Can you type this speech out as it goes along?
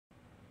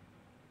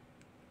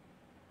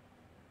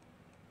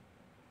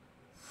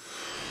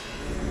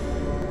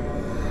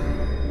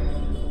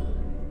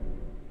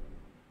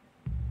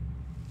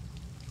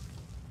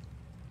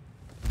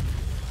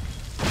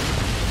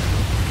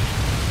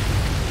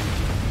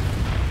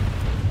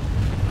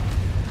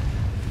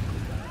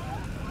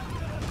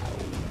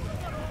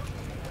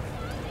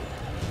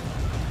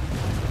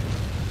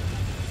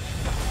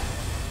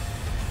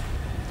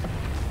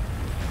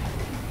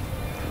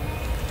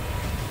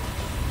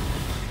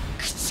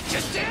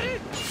してや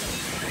る。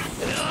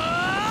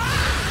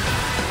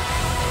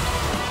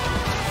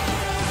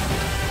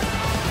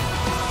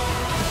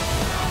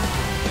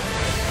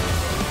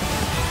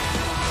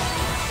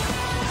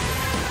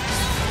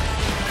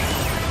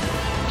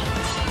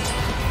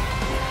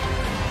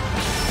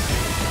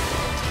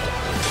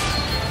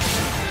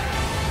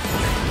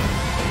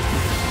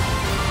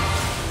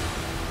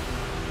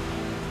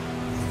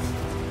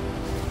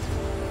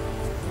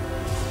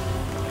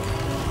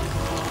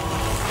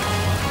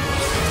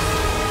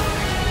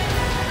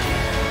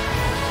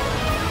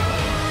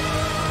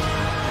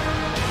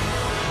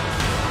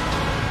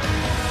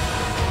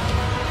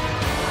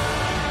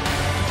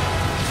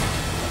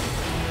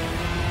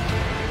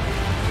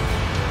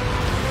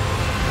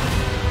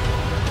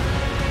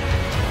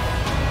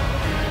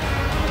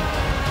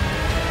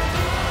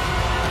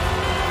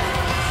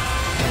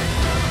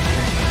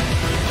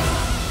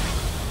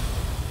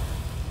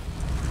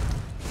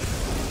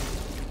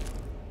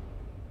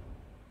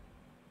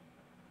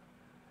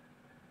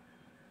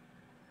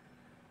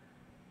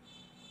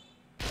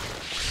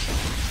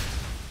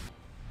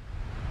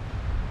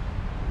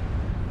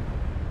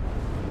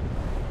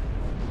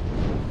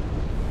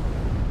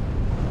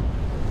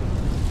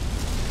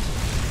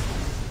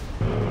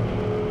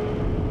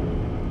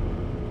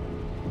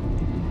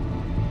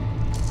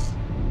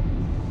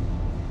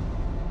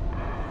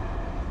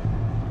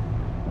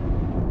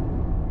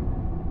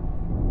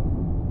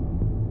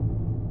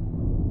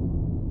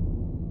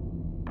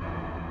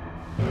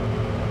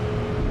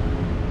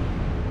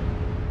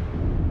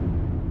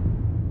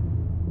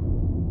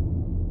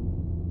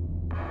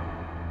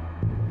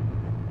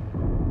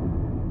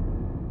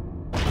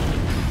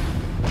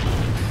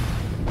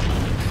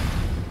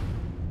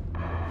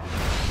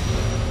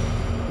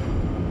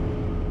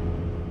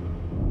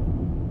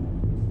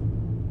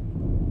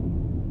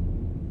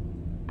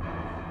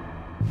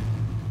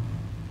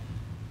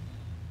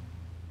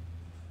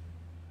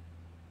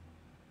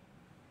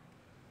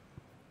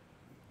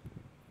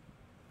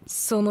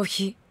その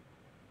日、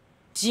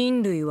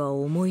人類は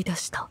思い出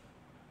した。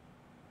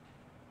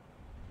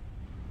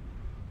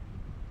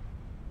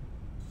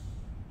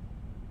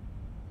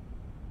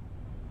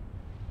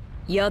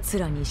奴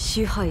らに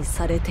支配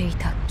されてい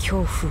た恐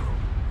怖を。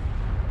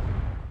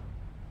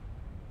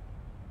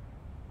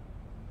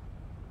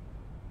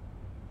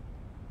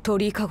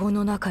鳥かご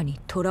の中に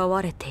囚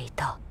われてい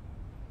た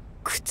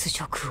屈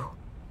辱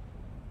を。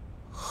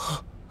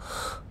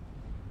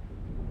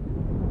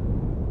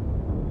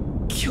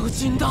巨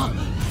人だ。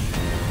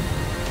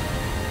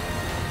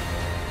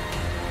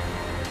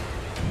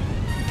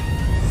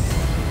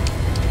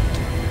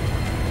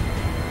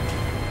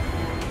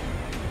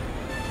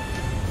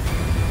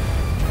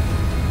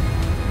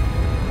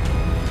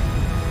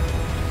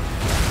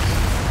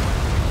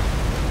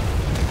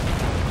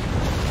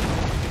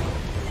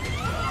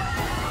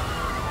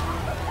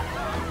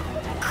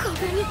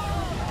壁に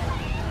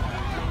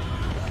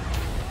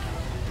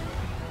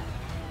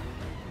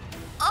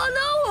穴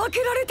を開け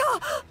られた。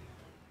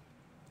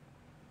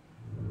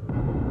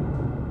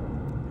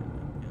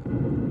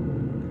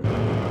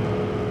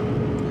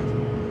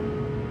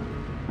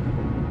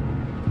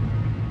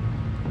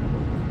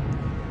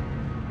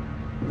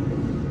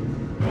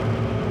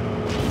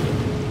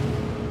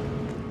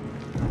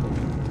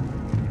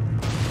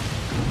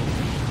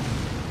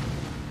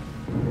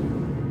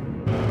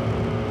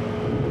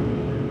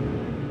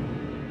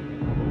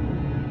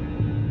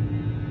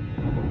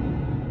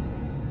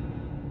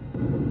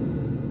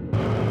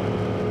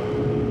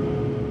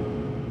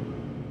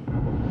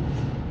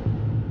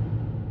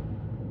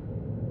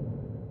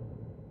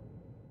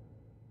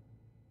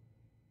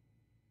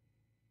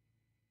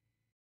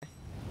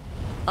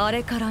あ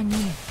れから2年、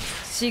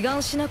志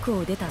願しなく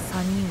を出た3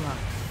人は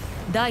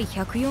第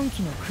104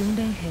期の訓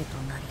練兵と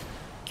なり、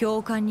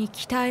教官に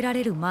鍛えら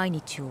れる毎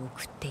日を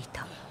送ってい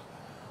た。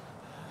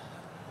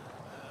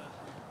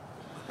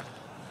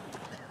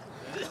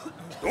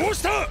どう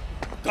した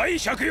第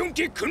104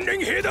期訓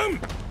練兵団、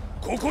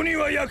ここに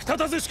は役立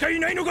たずしかい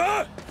ないの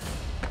か。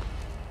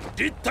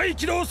立体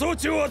機動装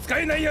置を扱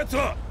えない奴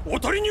はお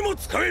とりにも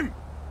使えん。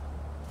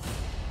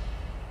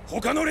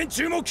他の連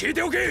中も聞い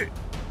ておけ。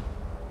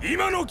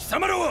今の貴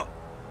様らは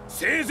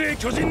せいぜい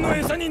巨人の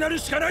餌になる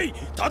しかない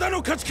ただ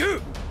の家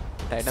畜。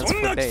そ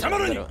んな貴様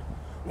らに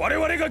我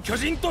々が巨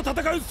人と戦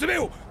う術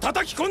を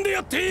叩き込んでや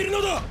っている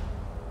のだ。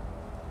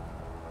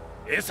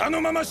餌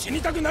のまま死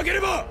にたくなけれ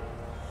ば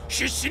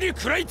必死に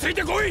食らいつい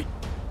てこい。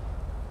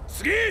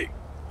次、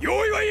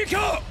用意はいい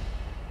か。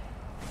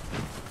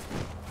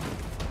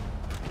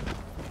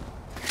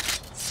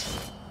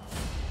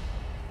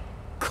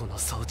この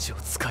装置を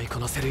使い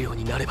こなせるよう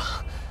になれば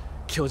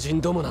巨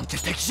人どもなん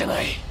て敵じゃな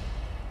い。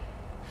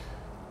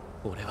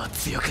俺は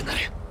強くなる。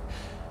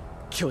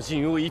巨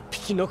人を一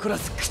匹残ら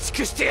ず駆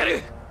逐してや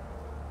る。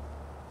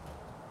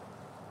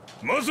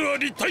まずは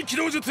立体機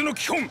動術の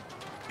基本、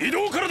移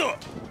動からだ。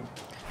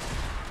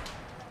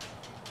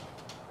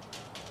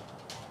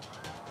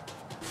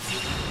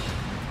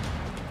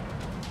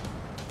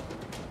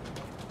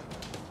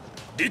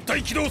立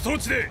体機動装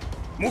置で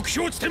目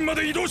標地点ま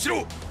で移動し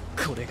ろ。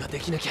これがで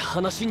きなきゃ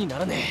話にな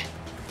らね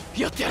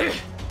え。やってやる。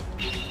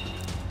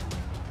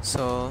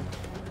 So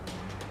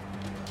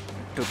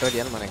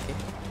tutorial మనకి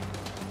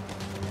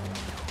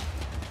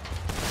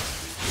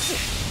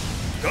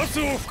ガ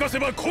スを吹かせ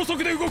ば高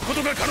速で動くこ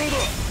とが可能だ。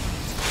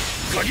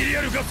限り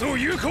あるガスを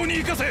有効に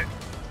生かせ。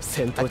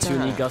戦闘中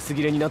にガス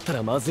切れになった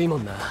らまずいも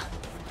んな。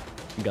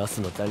ガス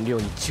の残量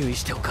に注意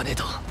しておかねえ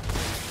と。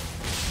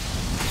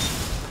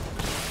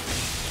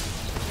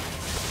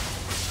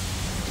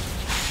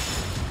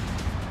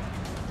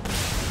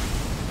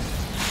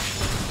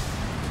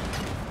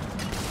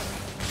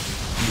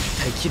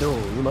立体機動をう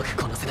まく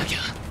こなせなきゃ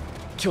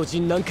巨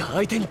人なんか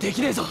相手にで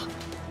きねえぞ。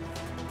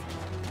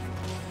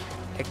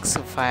 X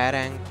fire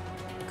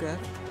anchor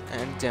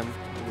and jump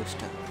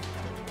booster.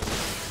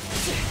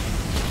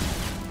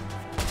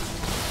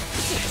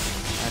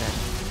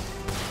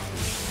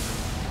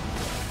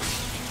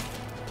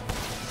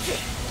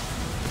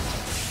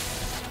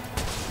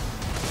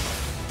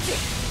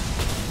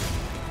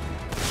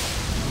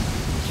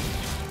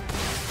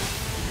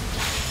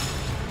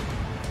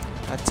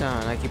 అచ్చా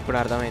నాకు ఇప్పుడు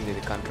అర్థమైంది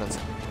ఇది కంట్రోల్స్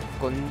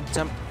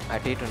కొంచెం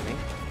అటు ఇటు ఉన్నాయి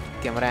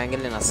కెమెరా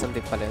యాంగిల్ నేను అస్సలు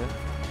తిప్పలేదు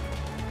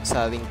సో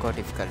అది ఇంకో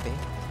డిఫికల్టీ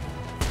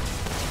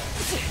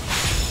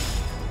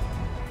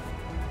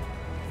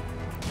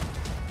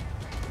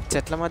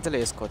చెట్ల మధ్యలో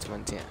వేసుకోవచ్చు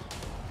మంచిగా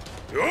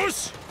よし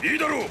いい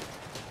だろう。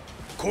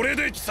これ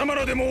で貴様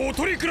らでもお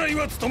とりくらい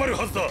は務まる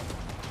はずだ。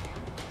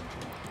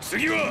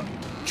次は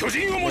巨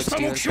人を模した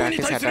目標に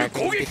対する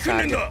攻撃訓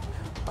練だ。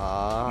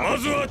ま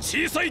ずは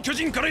小さい巨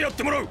人からやっ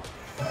てもらう。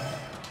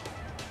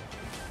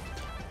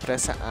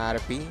 Press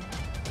RP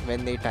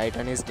when the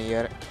Titan is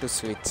near to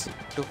switch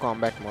to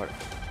combat mode.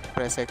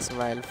 Press X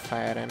while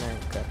fire and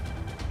anchor.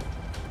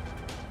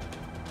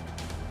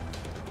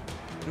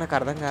 నాకు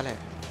అర్థం కాలే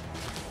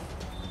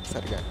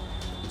సరిగా.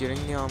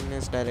 During the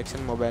ominous direction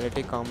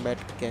mobility combat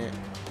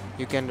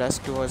you can rush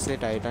towards the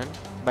Titan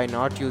by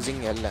not using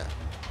L.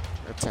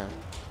 Achha.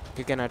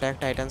 You can attack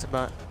Titan's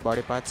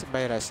body parts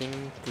by rushing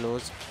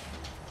close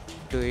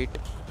to it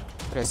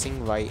pressing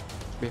Y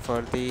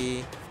before the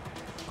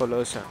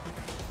collision.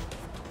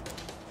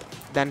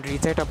 దాన్ని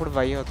రీచ్ అయ్యేటప్పుడు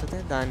వై అవుతుంది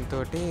దాంతో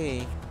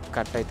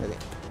కట్ అవుతుంది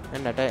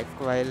and attack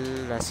while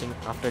rushing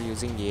after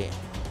using A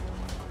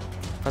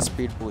for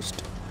speed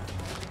Boost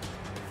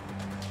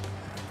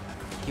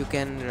you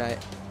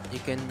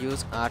can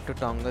use are to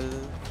టాంగల్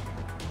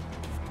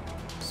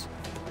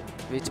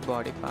which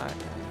body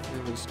part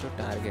you wish to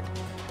target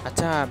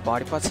అచ్చా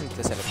body parts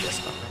ఇట్లా సెలెక్ట్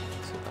చేసుకోండి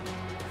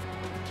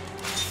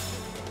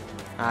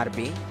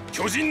ఆర్బీ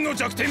巨人の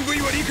弱点部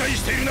位は理解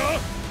しているな。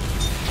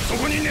そ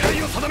こに狙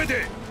いを定めて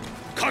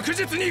確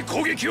実に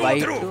攻撃を当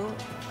てろ。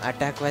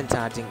 attack while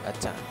charging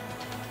అచ్చా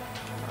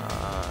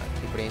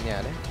ఇప్పుడు ఏం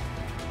చేయాలి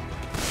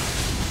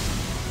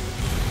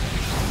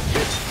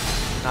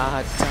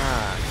అచ్చా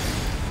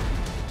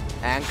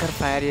యాంకర్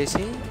ఫైర్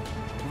చేసి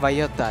వై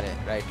వస్తాలి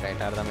రైట్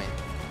రైట్ అర్థమైంది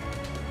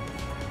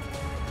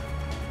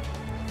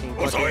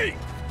遅い。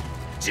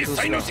実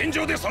際の戦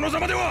場でそのざ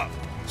までは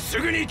す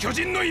ぐに巨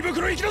人の胃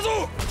袋行きだぞ。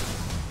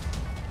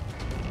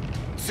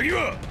次は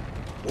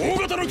大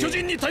型の巨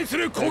人に対す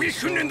る攻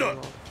撃訓練だ。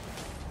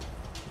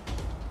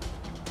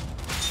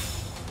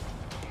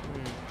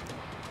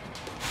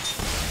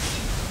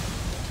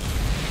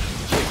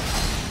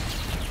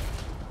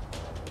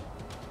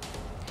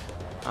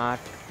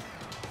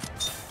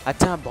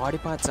 అచ్చా బాడీ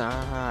పార్ట్స్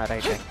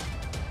రైట్ రైట్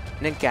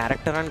నేను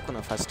క్యారెక్టర్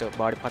అనుకున్నా ఫస్ట్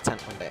బాడీ పార్ట్స్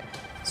అనుకుంటే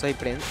సో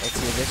ఇప్పుడు ఏం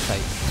ఎక్స్యూజెస్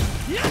 5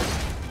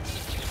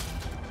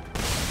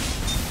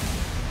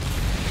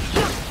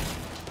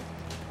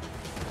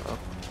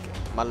 ఓకే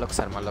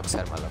మళ్ళొకసారి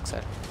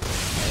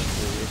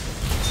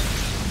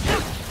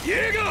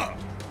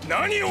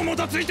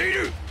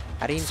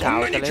అరే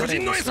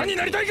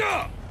ఇంకా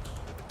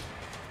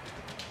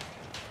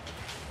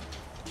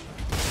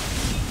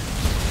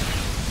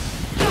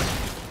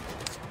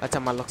అచ్చా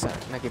మళ్ళొకసారి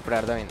నాకు ఇప్పుడు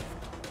అర్థమైంది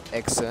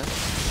ఎక్స్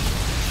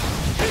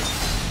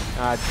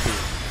అది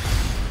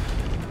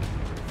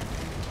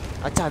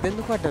అచ్చా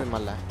అదెందుకు పడ్డది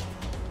మళ్ళా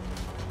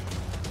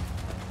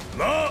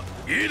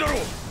いいだろ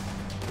う。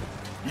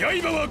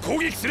刃は攻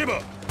撃すれ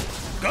ば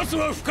ガス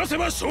は吹かせ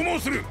ば消耗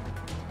する。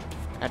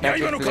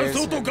刃の乾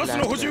燥とガス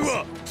の補充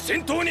は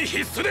戦闘に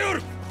必須であ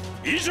る。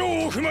以上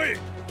を踏まえ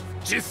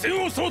実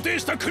戦を想定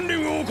した訓練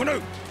を行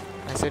う。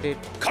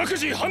各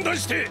自判断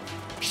して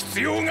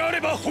必要があ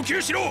れば補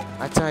給しろ。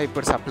అచ్చా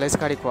ఇప్పుడు సప్లైస్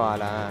కాడికి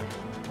పోవాలా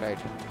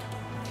రైట్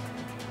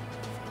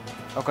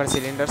ఒకటి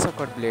సిలిండర్స్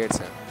ఒకటి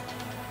బ్లేడ్స్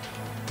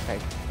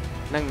రైట్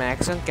నాకు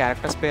మ్యాక్సిమం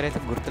క్యారెక్టర్స్ పేరు అయితే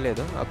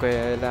గుర్తులేదు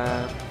ఒకవేళ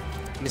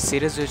మీ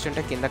సిరీస్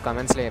చూస్తుంటే కింద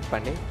కామెంట్స్లో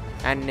చెప్పండి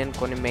అండ్ నేను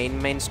కొన్ని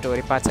మెయిన్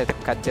స్టోరీ పార్ట్స్ అయితే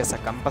కట్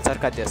చేస్తాను కంపల్సరీ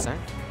కట్ చేస్తాను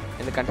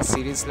ఎందుకంటే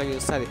సిరీస్లో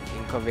చూస్తే అది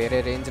ఇంకో వేరే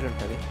రేంజ్లో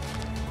ఉంటుంది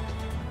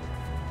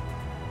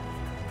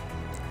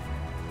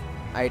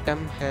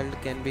item held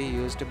can be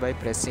used by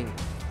pressing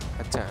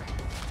అచ్చా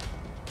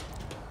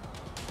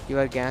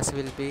Your gas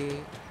will be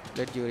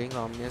lit during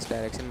ominous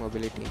direction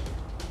mobility.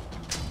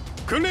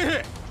 訓練兵、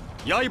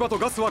刃と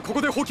ガスはこ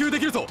こで補給で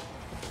きるぞ。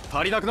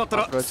足りなくなった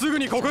らすぐ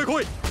にここへ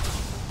来い。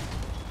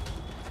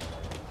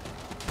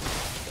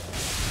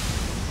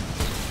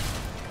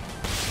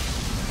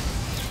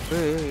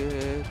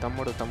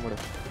తమ్ముడు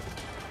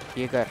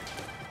ఏగర్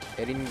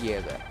ఎరిన్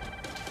ఏగర్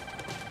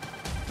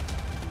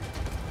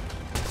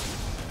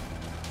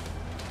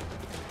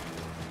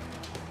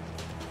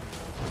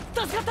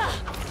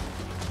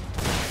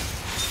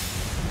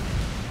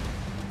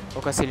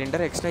ఒక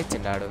సిలిండర్ ఎక్స్ట్రా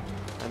ఇచ్చిండాడు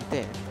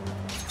అంతే.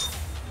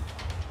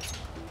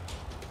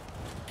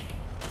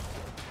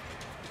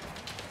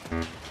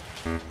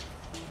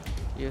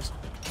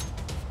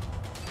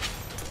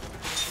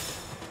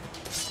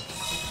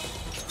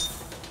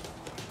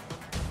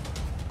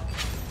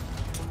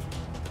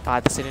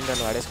 పాత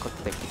సిలిండర్లు వాడేసుకొత్త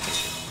తగ్గించి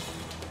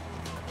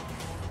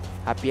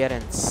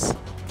అపియరెన్స్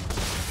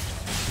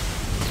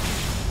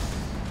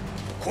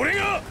これ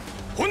が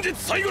本日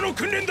最後の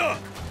訓練だ。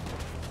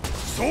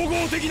総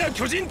合的な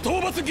巨人討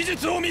伐技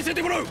術を見せ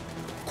てもらう。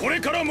これ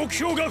から目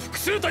標が複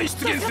数体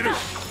出現する。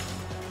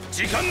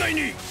時間内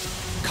に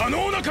可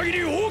能な限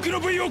り多くの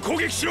部位を攻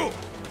撃しろ。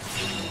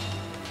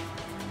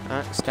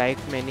ストライ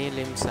クメニー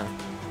リムさん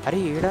あれ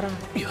言うだろ。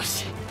よ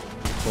し、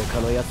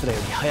他の奴らよ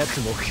り早く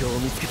目標を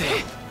見つけて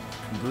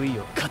部位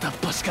を片っ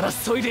端から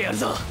削いでやる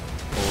ぞ。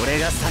俺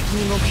が先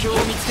に目標を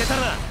見つけた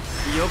ら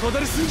横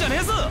取りすんじゃね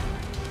えぞ。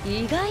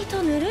意外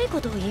とぬるい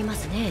ことを言いま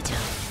すね。じゃあ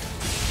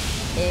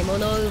獲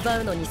物を奪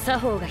うのに作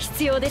法が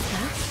必要ですか。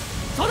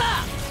そう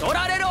だ、取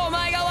られるお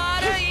前が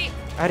悪い。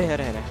あれ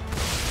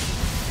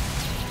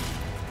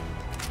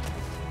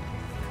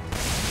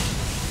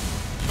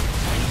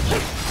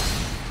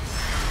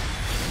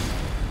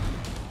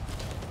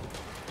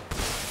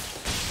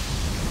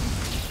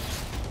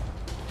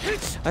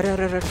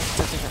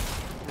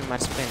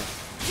మర్చిపోయాను.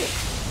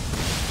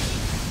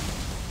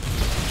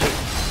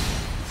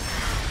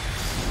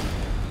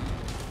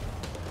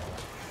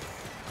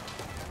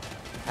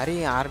 అరే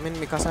ఆర్మిన్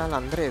మికాసా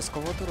వాళ్ళందరూ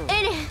వేసుకోబోతురు.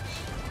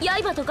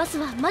 刃とガス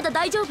はまだ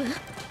大丈夫。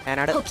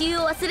補給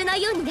を忘れな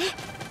いようにね。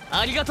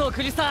ありがとう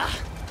クリスタ。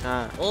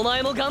お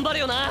前も頑張れ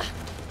よな。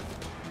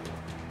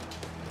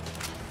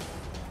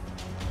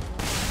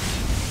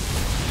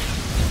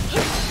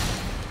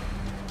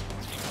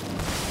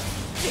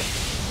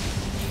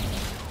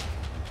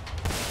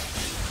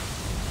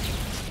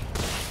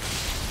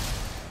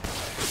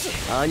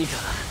兄か、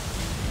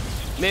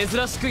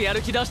珍しくや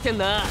る気出してん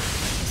な。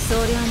そ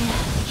りゃね、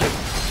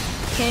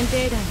憲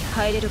兵団に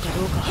入れるか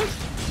どうか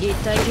立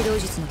体機動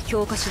術の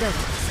強化次第だ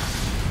からさ。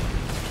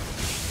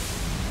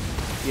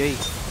よい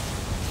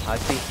あっ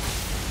ち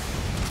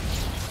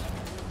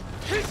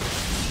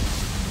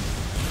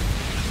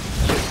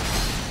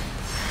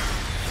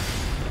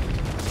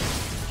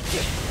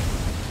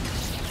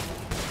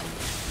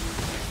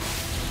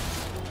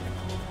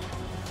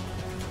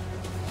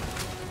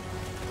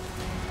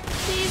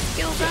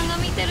教官が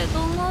見てると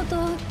思うと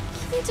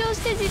緊張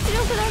して実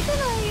力出せ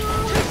ないよ。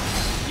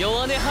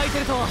弱音吐いて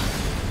ると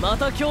ま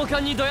た教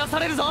官にどやさ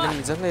れるぞ。నేను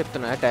నిజంగా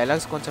చెప్తున్నా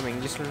డైలాగ్స్ కొంచెం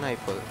ఇంగ్లీష్లోనే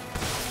అయిపోదు.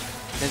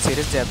 నేను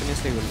సీరియస్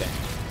జాపనీస్లో ఇవ్వలే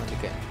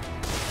అందుకే.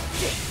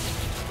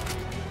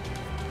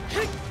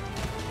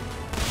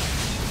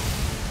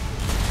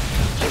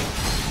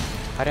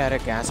 అరే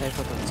గ్యాస్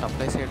అయిపోతుంది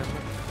సప్లై చేయడం.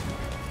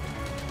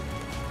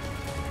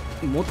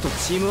 もっと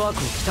チームワー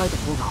クを鍛えた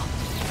方が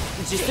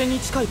実戦に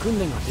近い訓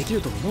練ができ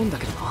ると思うんだ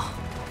けどな。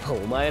お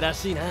前ら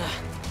しいな。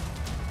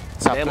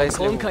でも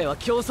今回は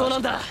競争な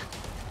んだ。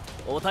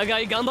お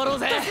互い頑張ろう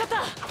ぜ。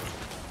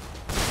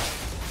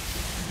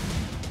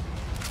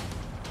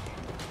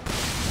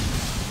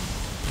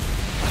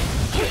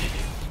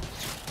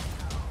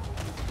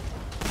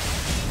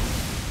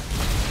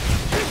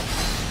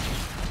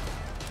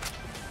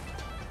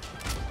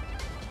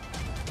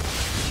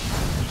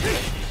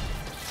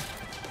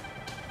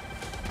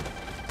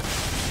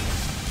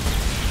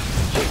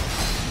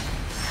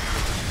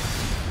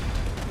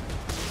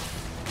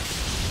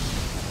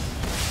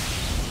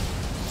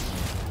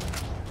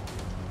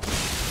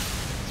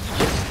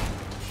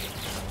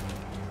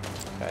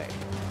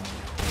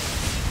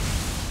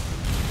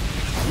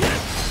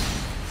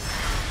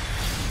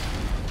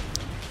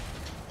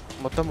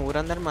మొత్తం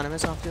ఊరందరిని మనమే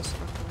సాఫ్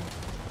చేస్తున్నాం.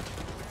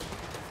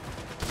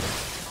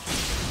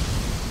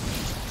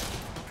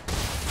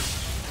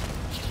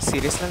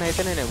 సిరీస్లోనే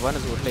అయితే నేను ఇవ్వను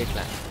చూడలే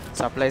ఇట్లా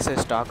సప్లైస్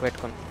స్టాక్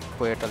పెట్టుకొని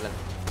పోయేటోళ్ళని.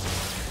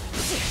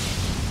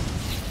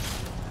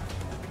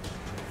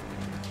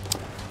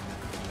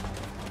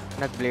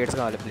 నాకు బ్లేడ్స్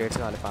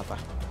కావాలి పాప.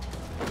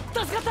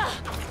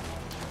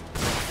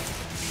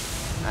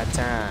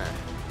 అచ్చా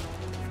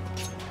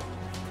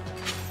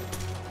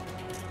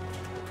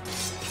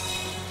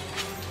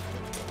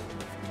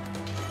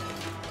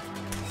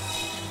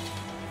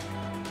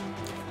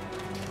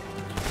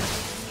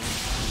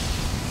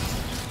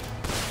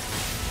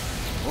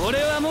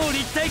俺はもう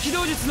立体機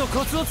動術の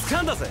コツをつ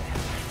かんだぜ。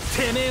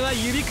てめえは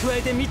指加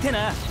えてみて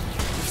な。う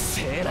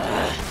せえな、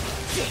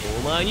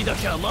お前にだ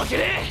けは負け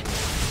ねえ。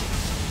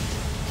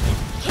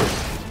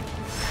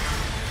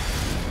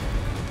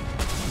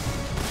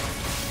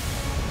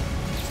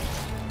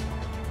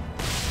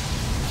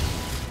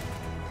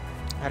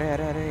అరే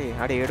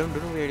ఆడ ఏడుండు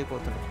నువ్వు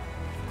ఏడిపోతున్నావు.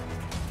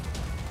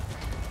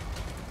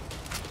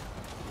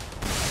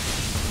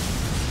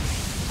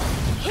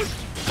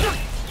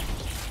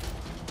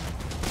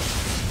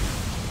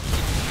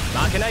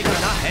 ないから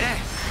なエレン。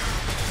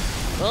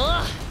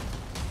ああ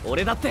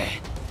俺だって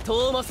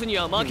トーマスに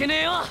は負けね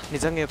えよ。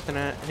నిజంగా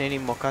చెప్తున్నా నేను ఈ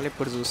మొక్కలు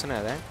ఇప్పుడు చూస్తున్నా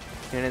కదా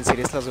నేను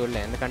సిరీస్లో చూడలే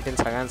ఎందుకంటే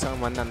సగం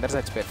మంది అందరు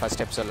చచ్చిపోయారు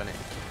ఫస్ట్ ఎపిసోడ్లోనే.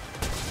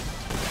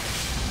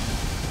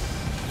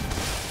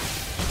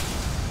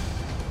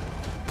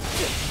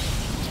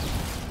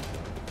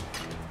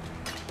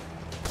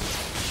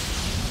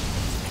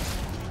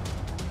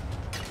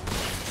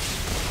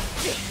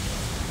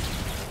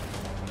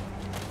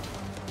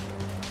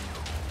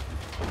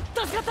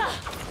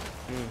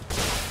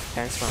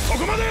こ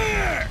こまで。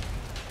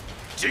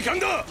時間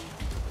だ。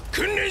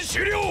訓練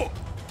終了。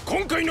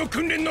今回の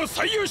訓練の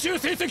最優秀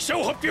成績者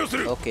を発表す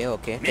る。オッケーオ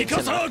ッケー。ミ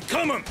カサ・アッカ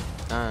ーマン。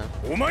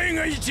お前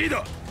が1位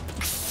だ。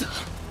くそ。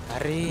あ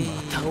れ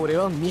また俺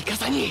はミカ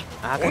サに。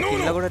おのお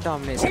の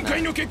今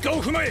回の結果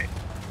を踏まえ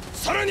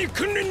さらに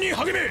訓練に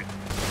励め。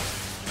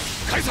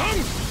解散。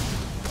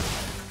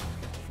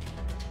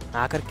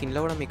ఆఖరి కింద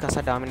కూడా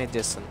మికాసా డామినేట్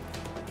చేస్తుంది.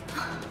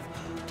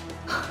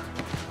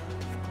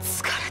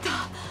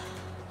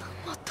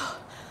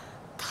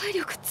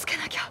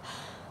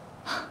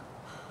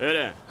エ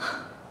レン、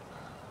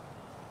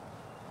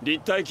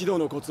立体起動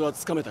のコツは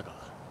つかめたか。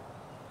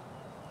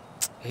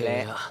い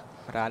や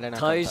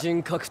対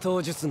人格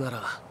闘術な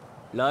ら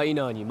ライ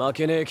ナーに負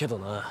けねえけど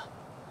な。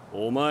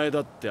お前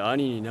だって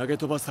兄に投げ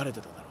飛ばされて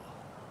ただろ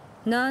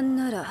う。なん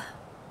なら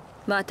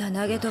また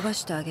投げ飛ば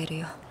してあげる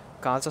よ。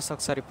カーソス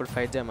ఒకసారి ఇప్పుడు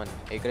ఫైట్ చేయమని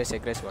ఎగ్రెస్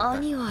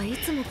兄はい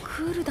つも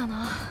クールだ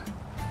な。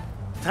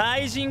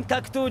対人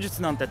格闘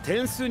術なんて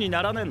点数に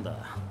ならねえんだ。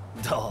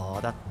ど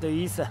うだって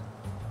いいさ。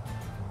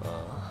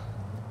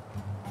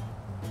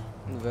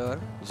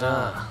じゃ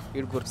あ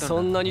そ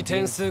んなに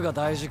点数が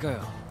大事かよ。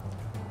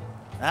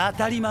当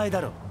たり前だ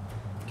ろ。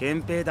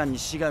憲兵団に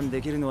志願で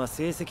きるのは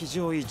成績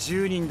上位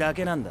10人だ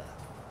けなんだ。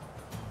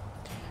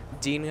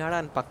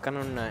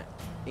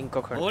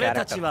俺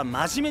たちは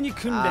真面目に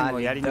訓練を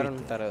やり抜い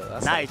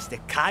て内地で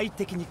快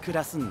適に暮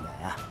らすんだよ。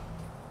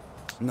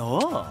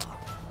の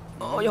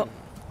あ、いや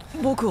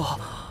僕は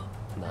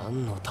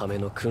何のため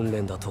の訓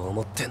練だと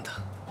思ってんだ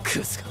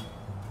クズが。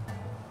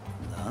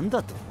なん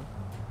だと。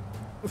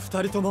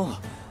二人とも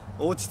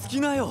落ち着き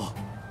なよ。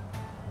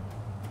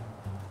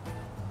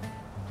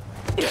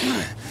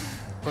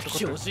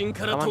巨人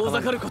から遠ざ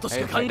かることし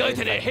か考え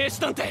てねえ兵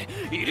士なんて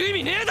いる意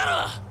味ねえだろ。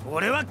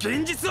俺は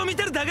現実を見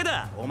てるだけ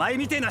だ。お前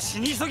みてえな死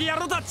に急ぎ野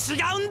郎とは違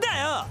うんだ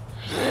よ。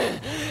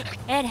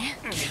エレン、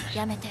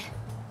やめて。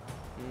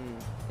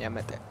や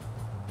めて。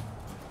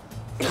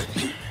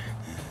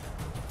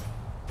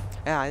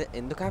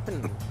ఎందుకు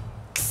హ్యాపెన్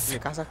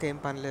మికాసాకి ఏం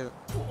పని లేదు.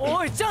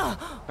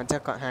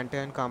 మంచిగా hand to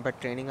hand combat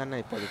training అన్న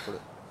అయిపోదు ఇప్పుడు.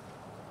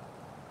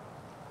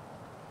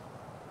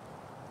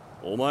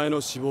 お前の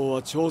死亡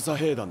は調査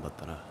兵団だっ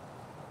たな。あ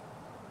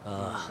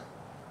あ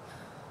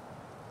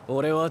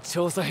俺は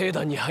調査兵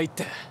団に入っ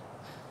て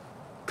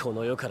こ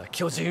の世から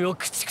巨人を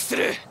駆逐す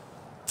る。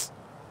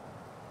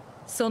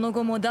その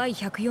後も第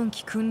104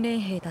期訓練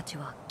兵たち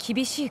は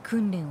厳しい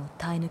訓練を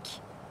耐え抜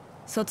き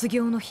卒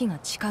業の日が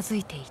近づ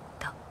いていっ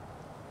た。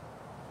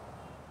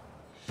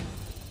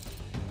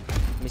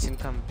Mission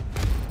come.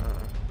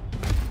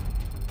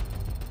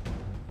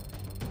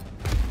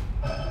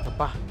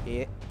 Appa,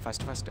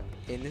 first.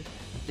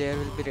 They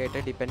will be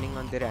rated depending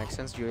on their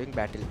actions during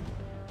battle.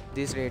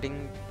 This rating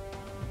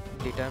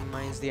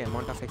determines the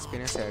amount of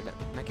experience earned.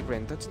 నాకు ఇప్పుడు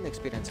ఎంత వచ్చింది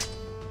ఎక్స్పీరియన్స్?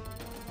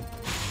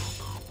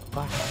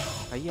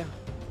 అయ్యా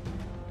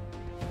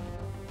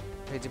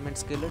రెజిమెంట్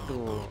స్కిల్ 2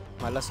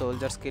 మళ్ళీ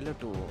సోల్జర్ స్కిల్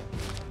 2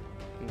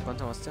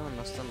 ఇంకొంచెం వస్తే మన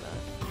వస్తుందా?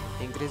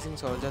 Increasing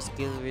soldier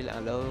skill will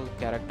allow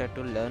character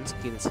to learn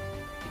skills.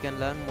 You can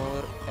learn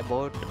more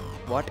about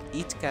what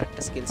each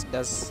character skills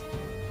does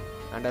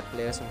under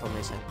players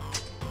information.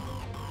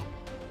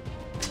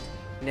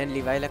 నేను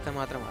లివై లెక్క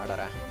మాత్రం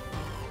ఆడరా.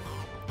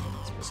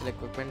 Special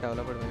equipment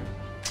developed.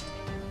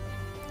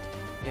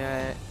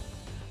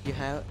 You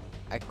have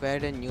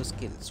acquired a new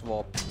skill,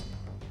 swap.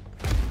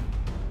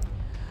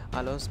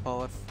 Allows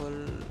powerful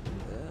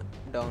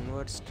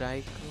downward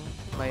strike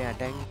by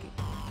attacking.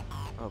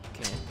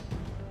 Okay.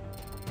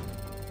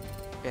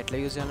 ఎట్లా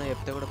యూజ్ చేయాలో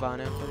చెప్తే కూడా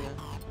బాగానే ఉంటుంది కదా.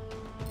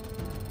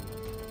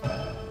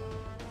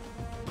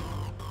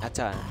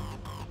 అచ్చా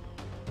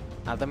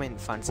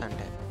అర్థమైంది. ఫండ్స్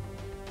అంటే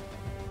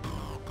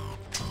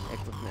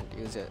ఎక్విప్మెంట్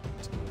యూజ్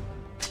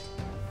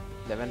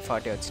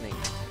 1140 వచ్చినాయి.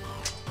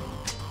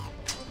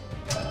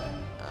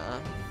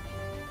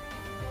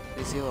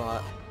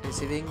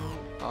 Receiving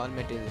all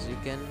materials. You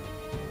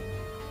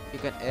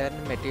can earn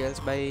materials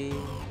by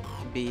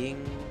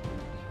being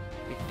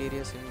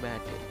victorious in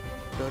battle.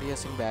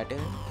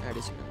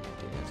 Additional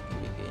materials can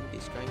be gained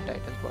destroying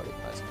Titan's body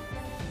parts.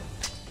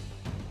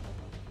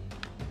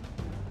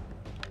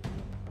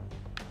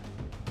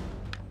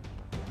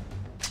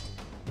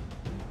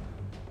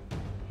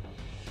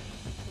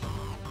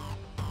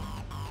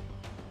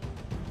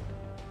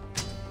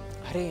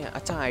 अरे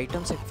अच्छा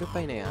आइटम्स एक्विप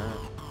అయినాయా?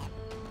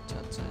 अच्छा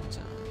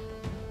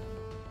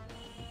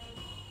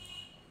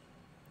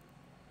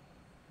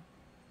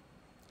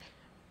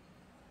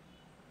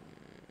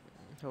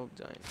హోప్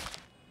జాయిన్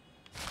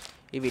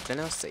ఇవి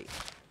ఇట్లనే వస్తాయి.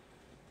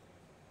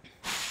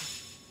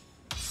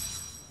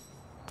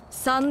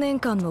 3年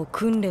間の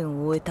訓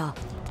練を終えた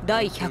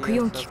第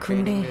104期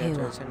訓練兵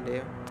は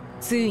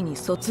ついに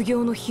卒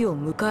業の日を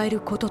迎える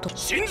ことと。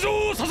心臓を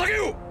捧げ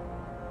よう。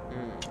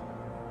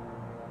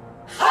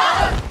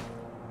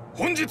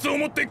本日を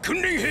もって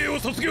訓練兵を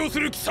卒業す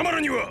る貴様ら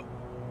には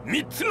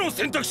3つの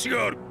選択肢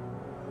がある。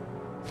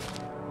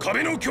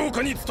壁の強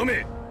化に努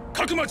め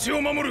各町を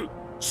守る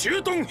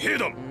駐屯兵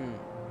団、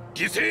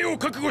犠牲を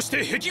覚悟し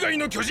て壁外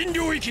の巨人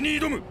領域に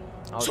挑む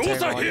調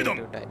査兵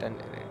団、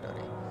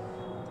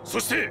そ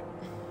して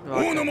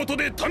王の下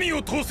で民を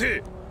統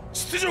制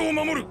秩序を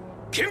守る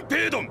憲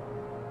兵団。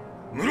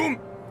無論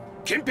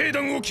憲兵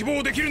団を希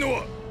望できるの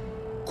は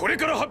これ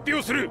から発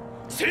表する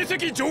成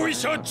績上位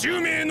者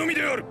10名のみ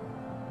である。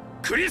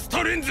クリス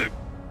タ・レンズ、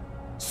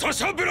サ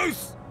シャ・ブラウ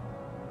ス、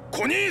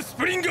コニー・ス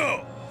プリンガ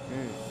ー、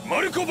マ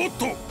ルコ・ボッ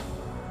ト、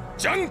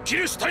ジャン・キ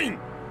ルシュタイン、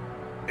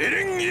エ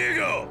レン・イエ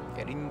ガ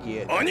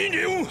ー、アニ・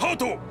レオンハー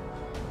ト、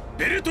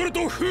ベルトル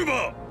ト・フー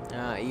バ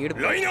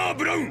ー、ライナー・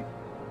ブラウン、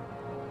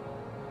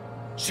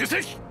主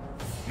席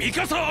ミ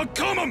カサ・アッ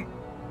カーマン。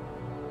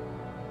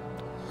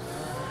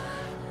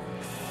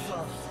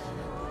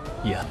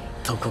やっ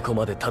とここ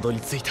までたど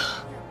り着いた。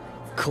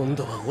今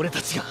度は俺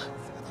たちが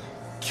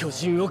巨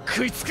人を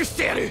食い尽くし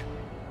てやる。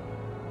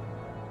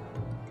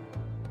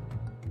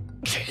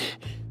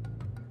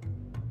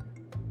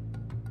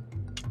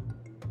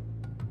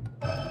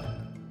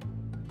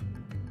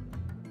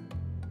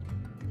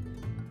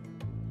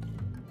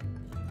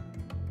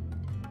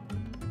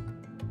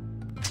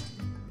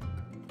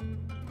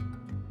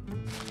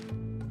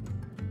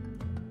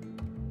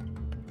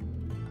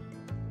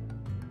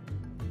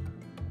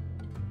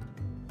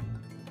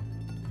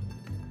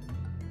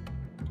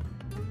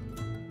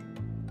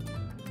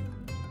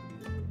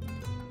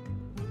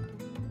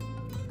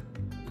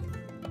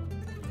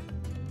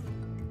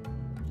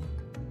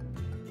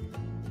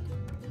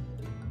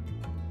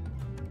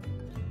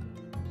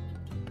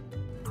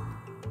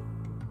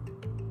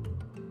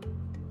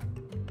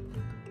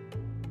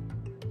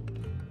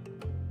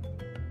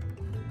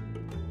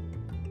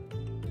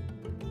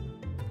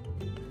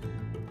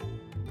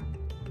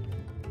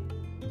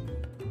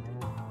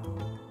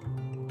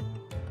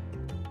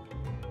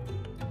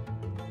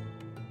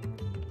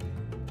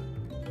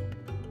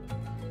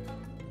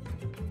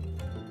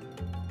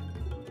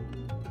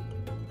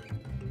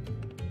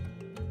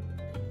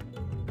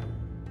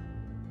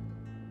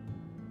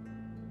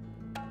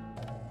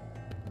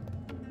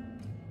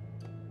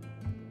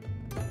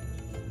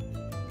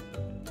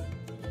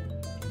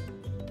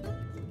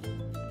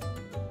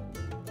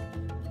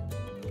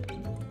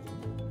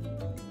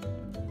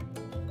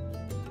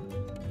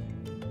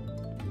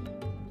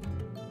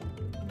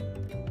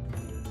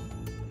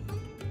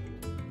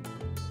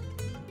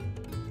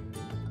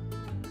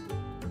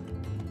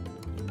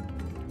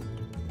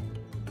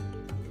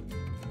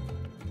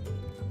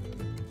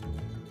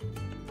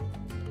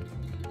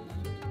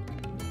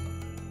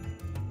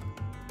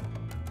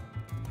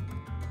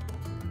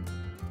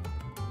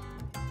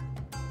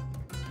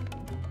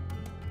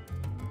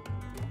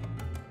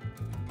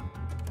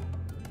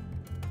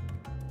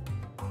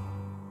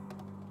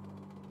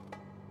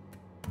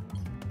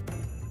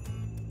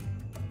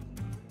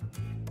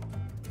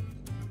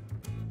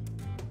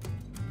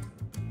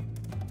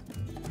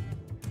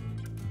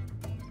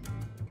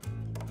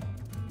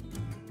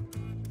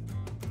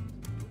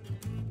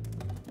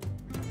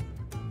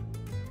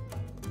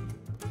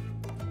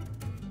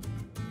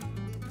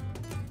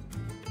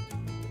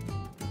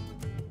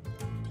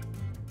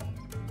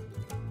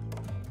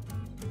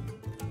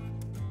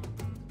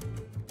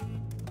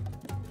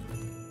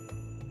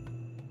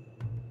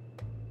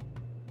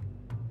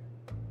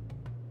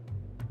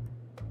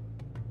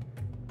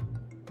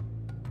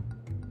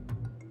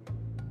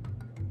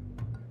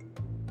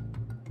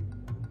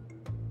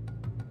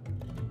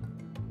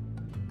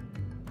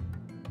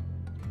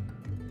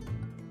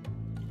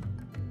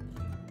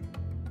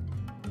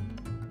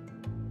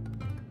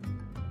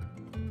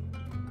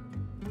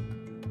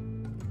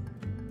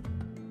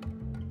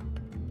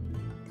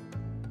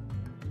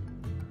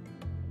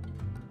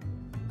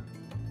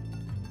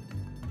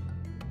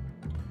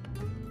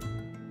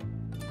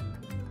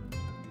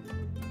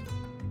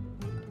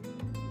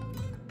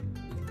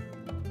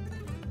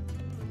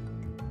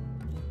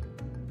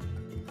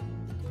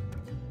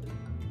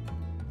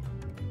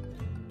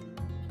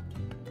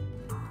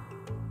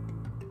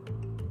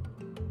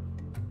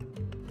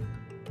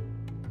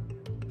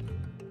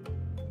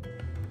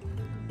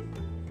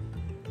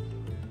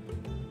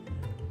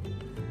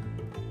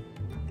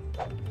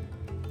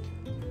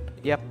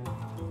Yep,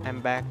 I'm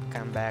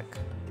back.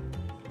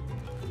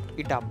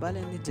 ఈ డబ్బాలు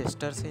ఏంది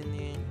జెస్టర్స్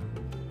ఏంది?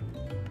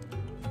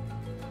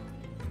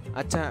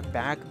 అచ్చా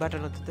బ్యాక్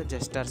బటన్ వస్తే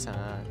జెస్టర్సా?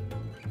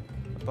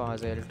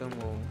 Pause L to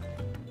move.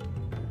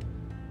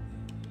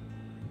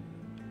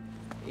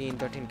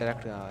 ఈయనతో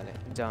ఇంటరాక్ట్ కావాలి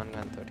జాన్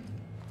గాన్ తోటి.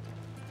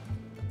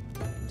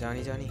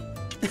 Johnny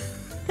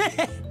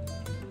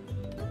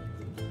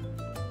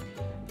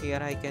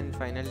here I can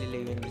finally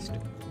leave in this.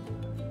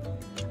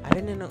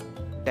 అరే నేను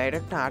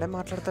డైరెక్ట్ ఆడే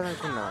మాట్లాడతాను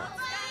అనుకున్నా.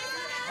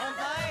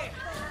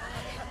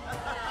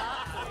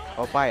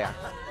 ఓపాయా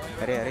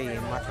అరే అరే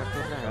ఏం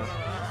మాట్లాడుతున్నా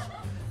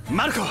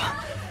マルコ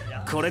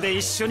これで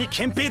一緒に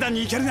憲兵団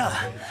に行けるな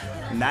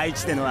内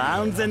地での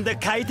安全で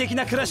快適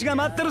な暮らしが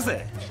待ってる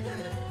ぜ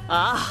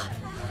あ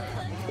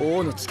あ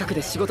王の近く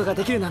で仕事が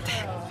できるなんて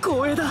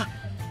光栄だ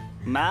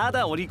ま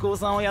だお利口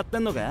さんをやって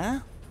んの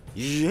か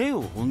言え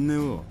よ本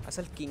音を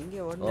అసలు కింగ్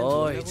ఎవరు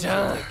おいち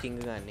ゃんキン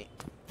グగాని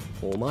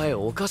お前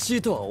おかし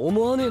いとは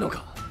思わねえの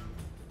か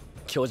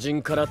巨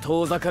人から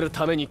遠ざかる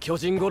ために巨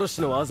人殺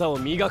しの技を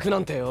磨くな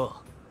んてよ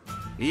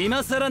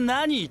今さら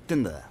何言って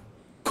んだ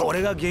こ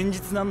れが現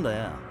実なんだ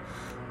よ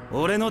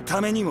俺の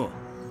ためにも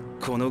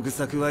この愚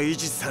策は維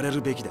持され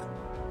るべきだ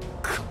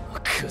この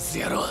クズ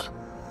野郎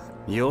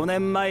4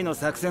年前の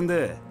作戦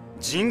で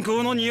人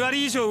口の2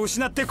割以上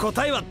失って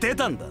答えは出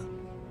たんだ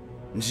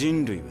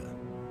人類は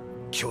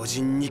巨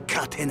人に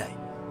勝てない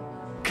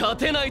勝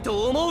てない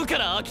と思うか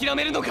ら諦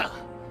めるのか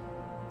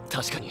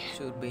確かに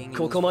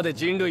ここまで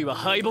人類は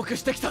敗北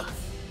してきた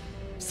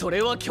そ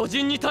れは巨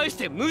人に対し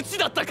て無知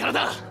だったから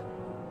だ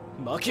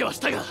負けはし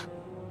たが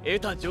得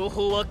た情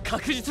報は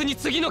確実に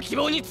次の希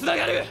望につな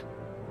がる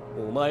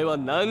お前は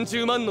何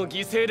十万の犠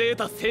牲で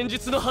得た戦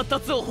術の発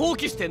達を放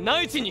棄して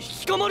内地に引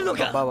きこもるの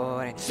か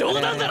冗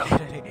談だろ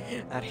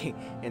あれ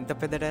ఎంత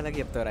పెద్ద డైలాగ్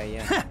చెప్తారా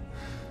అయ్యా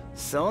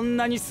そん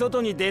なに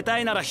外に出た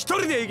いなら一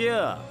人で行け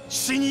よ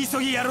死に急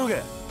ぎやろうが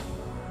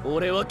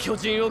俺は巨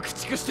人を駆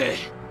逐して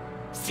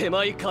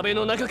狭い壁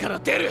の中から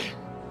出る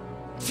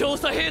調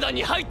査兵団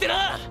に入って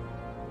な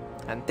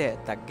అంతే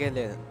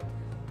తగ్గలేదు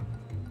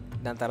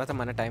దాని తర్వాత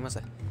మన టైం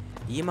అసలు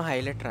ఈమె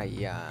హైలైట్ రా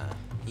అయ్యా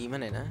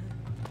ఈమెనేనా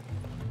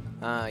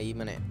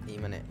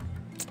ఈమెనే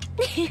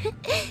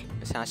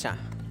శాషా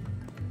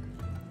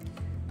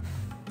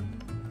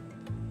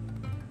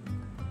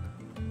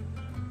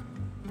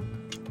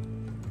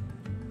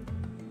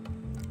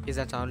Is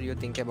that all you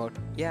think about?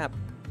 Yeah,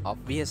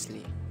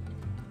 obviously.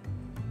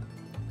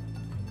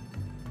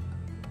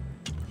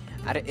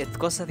 అరే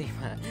ఎత్తుకొస్తుంది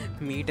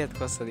మీట్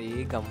ఎత్తుకొస్తుంది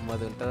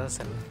గమ్మది ఉంటుంది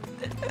అసలు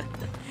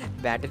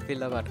బ్యాటిల్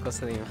ఫీల్డ్లో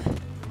పట్టుకొస్తుంది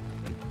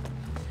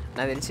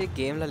నాకు తెలిసి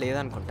గేమ్లో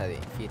లేదనుకుంటుంది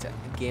ఫీచర్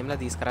గేమ్లో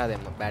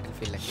తీసుకురాదేమో బ్యాటిల్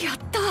ఫీల్డ్కి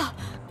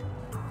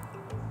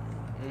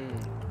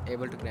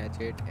ఏబుల్ టు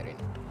గ్రాడ్యుయేట్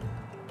ఎరైన్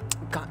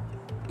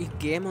ఈ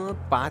గేమ్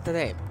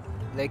పాతదే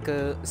లైక్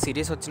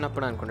సిరీస్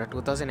వచ్చినప్పుడు అనుకుంటా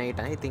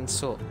 2008 ఐ థింక్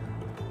సో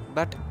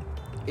బట్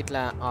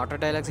ఇట్లా ఆటో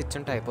డైలాగ్స్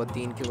ఇచ్చుంటే అయిపోద్ది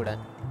దీనికి కూడా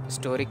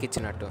స్టోరీకి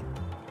ఇచ్చినట్టు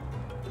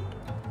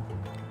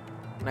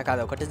నాకు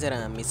అదొకటి జర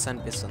మిస్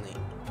అనిపిస్తుంది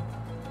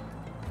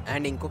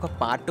అండ్ ఇంకొక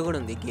పార్ట్ కూడా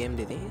ఉంది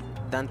గేమ్ది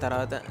దాని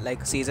తర్వాత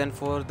లైక్ సీజన్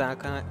 4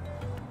 దాకా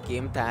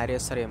గేమ్ తయారు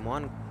చేస్తారేమో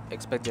అని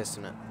ఎక్స్పెక్ట్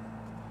చేస్తున్నా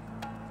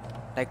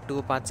లైక్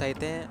 2 పార్ట్స్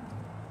అయితే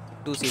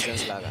 2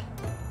 సీజన్స్ లాగా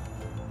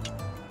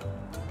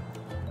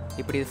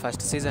ఇప్పుడు ఇది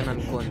ఫస్ట్ సీజన్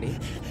అనుకోండి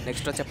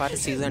నెక్స్ట్ వచ్చే పార్ట్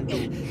సీజన్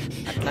 2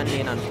 అట్లా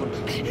నేను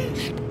అనుకుంటున్నాను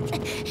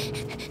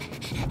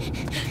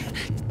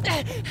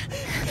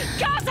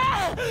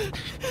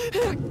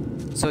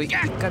సో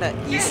ఇక్కడ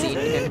ఈ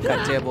సీన్ నేను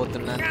కట్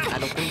చేయబోతున్నాను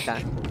అనుకుంటా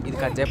ఇది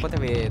కట్ చేయకపోతే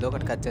ఏదో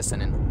ఒకటి కట్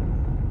చేస్తాను నేను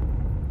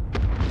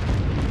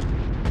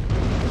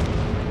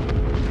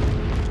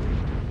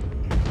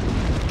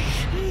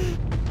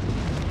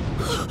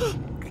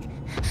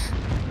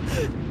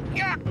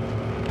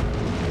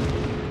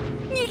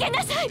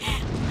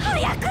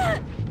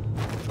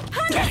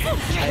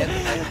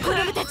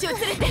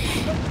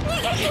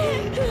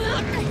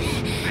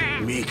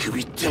見く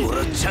びっても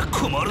らっちゃ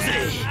困るぜ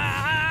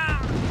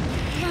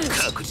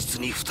確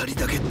実に2人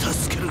だけ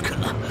助けるか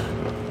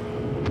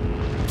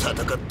戦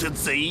って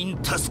全員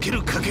助け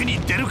る賭けに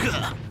出る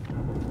か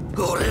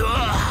俺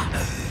は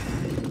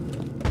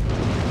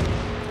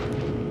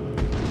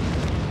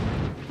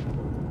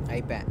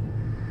అయిపోయా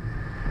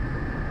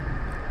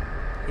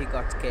He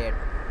got scared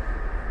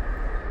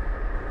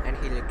and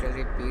he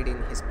literally peed in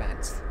his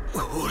pants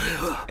俺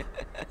は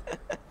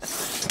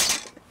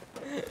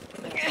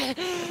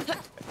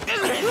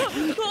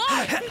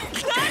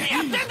何や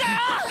ってんだよ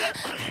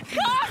母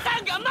さ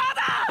んがま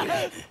だ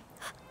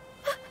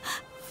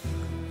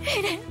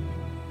エレン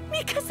ミ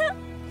カさん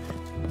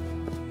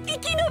生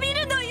き延びる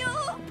のよ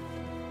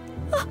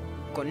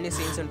కొన్ని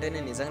సీన్స్ ఉంటే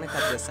నేను నిజంగానే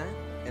కట్ చేస్తాను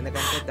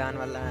ఎందుకంటే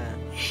దానివల్ల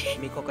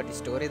మీకు ఒకటి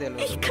స్టోరీ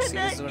తెలియదు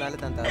సిరీస్ చూడాలి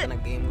దాని తర్వాత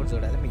నాకు గేమ్ కూడా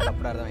చూడాలి మీకు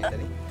అప్పుడు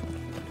అర్థమవుతుంది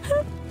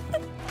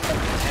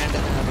అండ్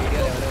నా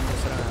వీడియోలు ఎవరెవరు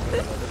చూస్తారో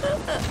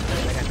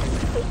నాకు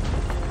తెలియదు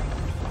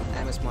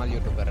I'm a small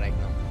YouTuber right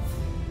now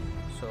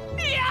so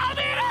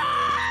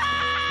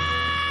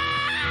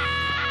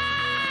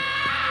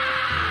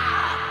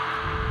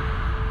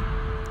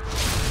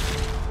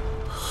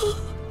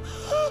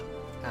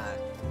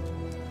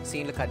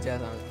సీన్లు కట్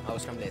చేయాల్సిన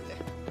అవసరం లేదులే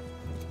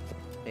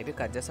మేబీ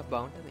కట్ చేస్తే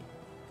బాగుంటుంది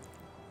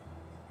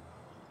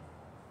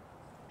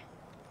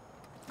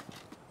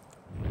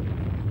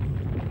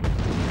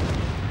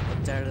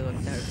వచ్చాడు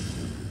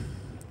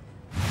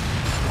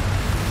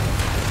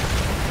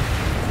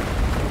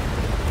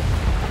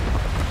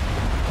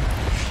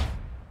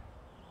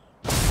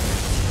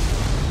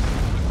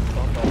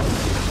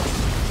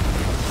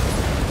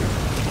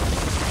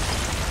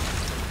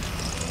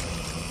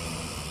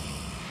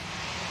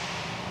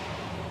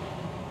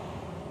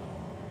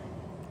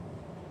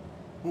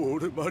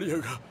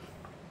마리아가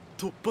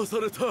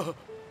돕아사레타.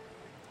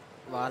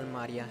 Wall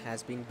Maria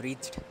has been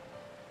breached.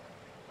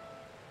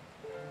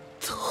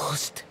 どう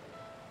して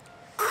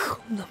こ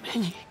んな目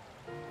に。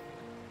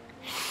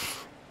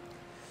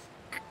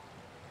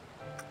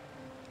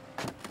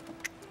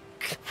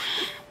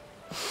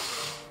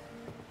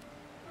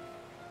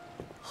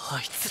あ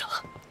いつら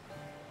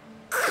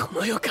こ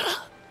の世から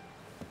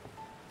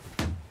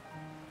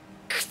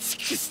駆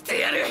逐して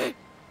やる。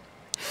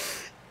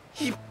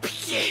一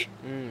匹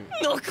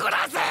残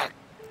らず。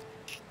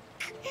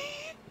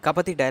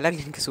కాకపోతే ఈ డైలాగ్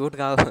దీనికి సూట్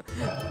కావు.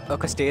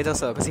 ఒక స్టేజ్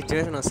వస్తుంది, ఒక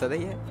సిచ్యువేషన్ వస్తుంది,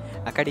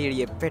 అక్కడ ఈడు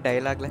చెప్పే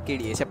డైలాగ్లకి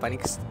ఈడు చేసే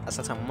పనికి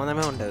అసలు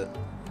సంబంధమే ఉండదు,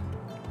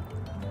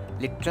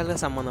 లిటరల్గా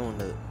సంబంధం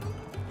ఉండదు.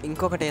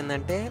 ఇంకొకటి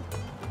ఏంటంటే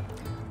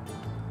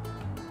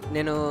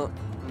నేను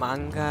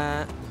మాంగా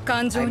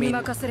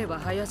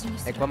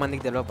ఎక్కువ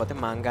మందికి తెలియకపోతే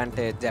మాంగా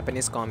అంటే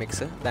జపనీస్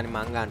కామిక్స్, దాన్ని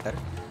మాంగా అంటారు.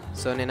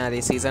 సో నేను అది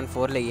సీజన్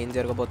 4లో ఏం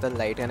జరగబోతుంది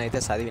లైట్ అని అయితే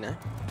చదివిన.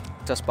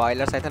 సో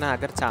స్పాయిలర్స్ అయితే నా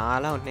దగ్గర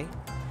చాలా ఉన్నాయి.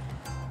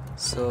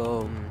 సో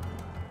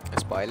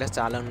స్పాయిలర్స్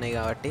చాలా ఉన్నాయి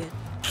కాబట్టి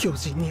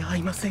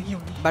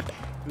బట్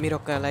మీరు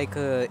ఒక లైక్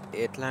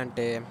ఎట్లా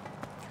అంటే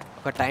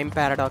ఒక టైం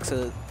పారాడాక్స్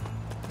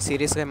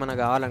సిరీస్గా ఏమైనా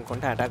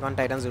కావాలనుకుంటే అటాక్ ఆన్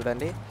టైటన్స్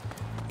చూడండి.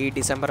 ఈ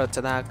డిసెంబర్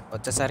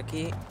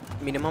వచ్చేసరికి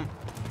మినిమం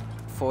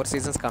 4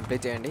 సీజన్స్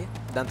కంప్లీట్ చేయండి.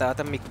 దాని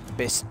తర్వాత మీకు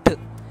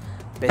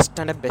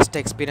బెస్ట్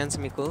ఎక్స్పీరియన్స్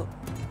మీకు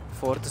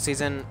 4th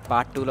సీజన్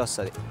పార్ట్ 2లో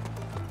వస్తుంది.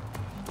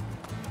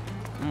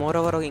 మోర్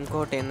ఓవర్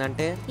ఇంకోటి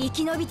ఏంటంటే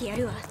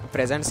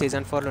ప్రెజెంట్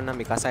సీజన్ 4లో ఉన్న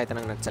మికాసా అయితే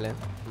నాకు నచ్చలేదు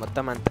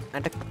మొత్తం అంతా.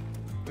 అంటే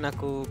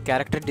నాకు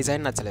క్యారెక్టర్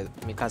డిజైన్ నచ్చలేదు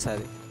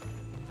మికాసాది.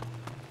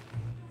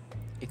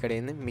 ఇక్కడ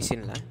ఏంది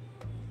మిషన్లా.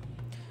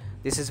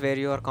 This is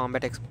where your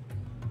combat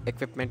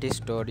equipment is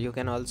stored. You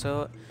can also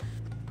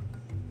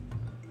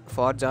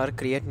forge or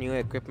create new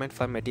equipment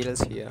for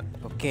materials here.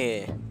 Okay,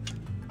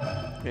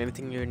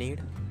 anything you need.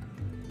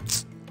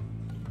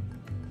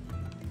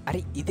 అరే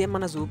ఇదే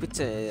మన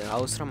చూపించే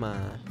అవసరమా?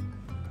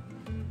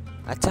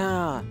 అచ్చా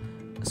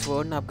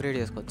స్వర్డ్ని అప్గ్రేడ్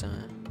చేసుకోవచ్చా?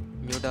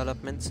 New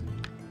developments,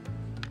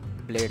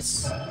 blades,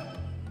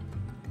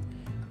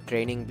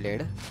 training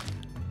blade,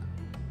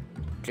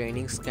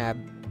 training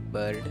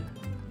స్కాబర్డ్,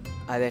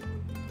 అదే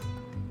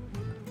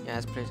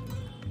గ్యాస్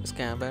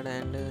స్కాబర్డ్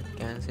అండ్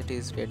క్యాన్సిటీ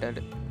is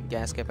rated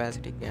gas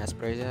capacity, gas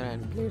pressure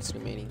and blades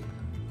remaining.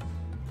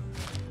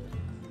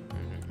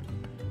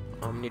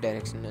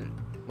 Omnidirectional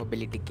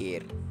mobility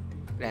gear,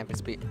 rapid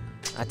speed.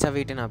 Acha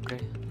weight and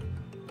upgrade.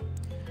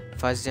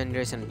 First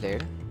generation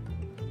blade,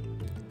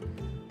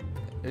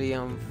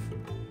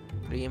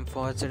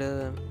 reinforced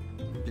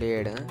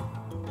blade,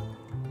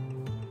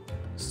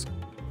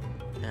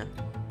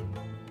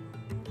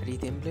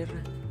 rhythm blade,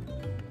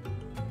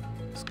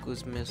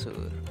 excuse me sir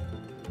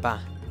pa.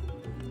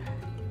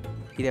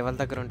 ఇది ఎవరి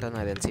దగ్గర ఉంటుంది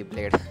నాకు తెలిసి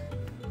blade.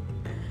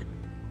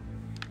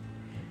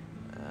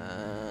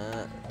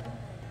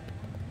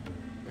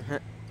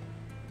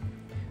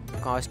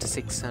 Cost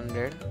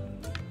 600.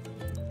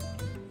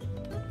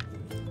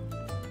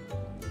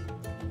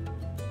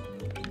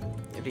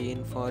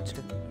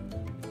 Reinforced.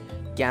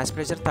 Gas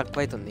pressure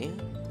తక్కువ అవుతుంది.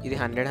 ఇది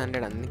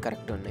 100 అన్నీ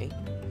కరెక్ట్ ఉన్నాయి.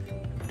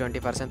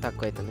 20%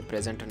 తక్కువ అవుతుంది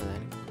ప్రెజెంట్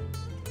ఉన్నదానికి.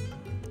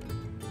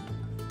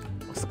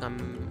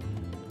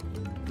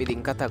 ఇది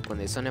ఇంకా తక్కువ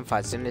ఉంది. సో నేను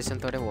ఫస్ట్ జనరేషన్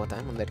తోటే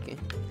పోతాను ముందరికి.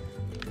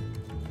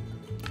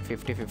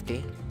 50 + 30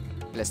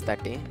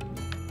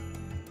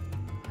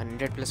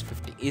 100 +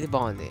 50. ఇది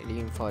బాగుంది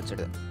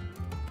reinforced.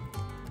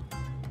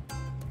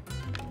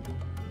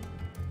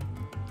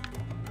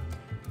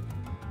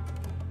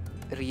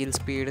 Reel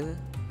speed,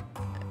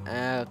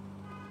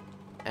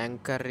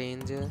 anchor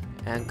range,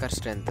 anchor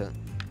strength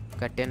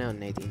కట్టేనే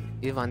ఉన్నాయి.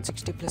 ఇది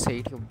 160 +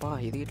 80. అబ్బా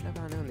ఇది ఇట్లా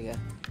బాగానే ఉంది కదా.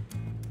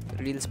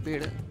 రీల్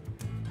స్పీడ్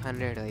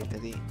 100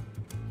 అవుతుంది.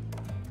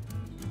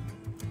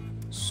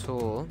 సో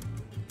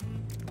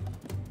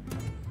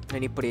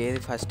నేను ఇప్పుడు ఏది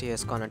ఫస్ట్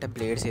చేసుకోవాలంటే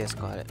బ్లేడ్స్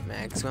చేసుకోవాలి.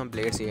 మ్యాక్సిమం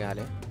బ్లేడ్స్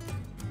చేయాలి.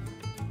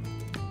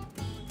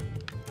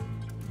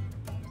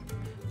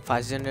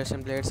 ఫస్ట్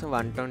జనరేషన్ బ్లేడ్స్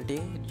 120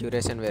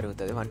 డ్యూరేషన్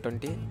పెరుగుతుంది,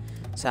 120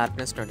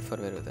 షార్ప్నెస్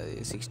 24 పెరుగుతుంది,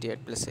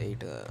 68 +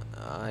 8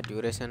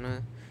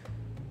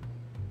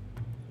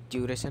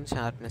 డ్యూరేషన్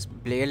షార్ప్నెస్.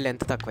 బ్లేడ్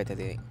లెంత్ తక్కువ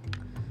అవుతుంది.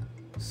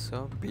 సో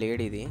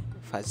బ్లేడ్ ఇది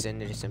first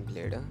generation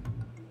blade.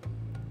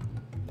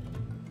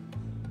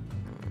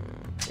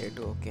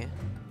 Okay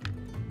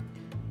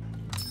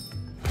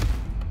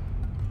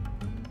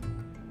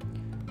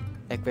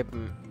equip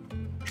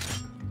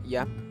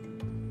yeah.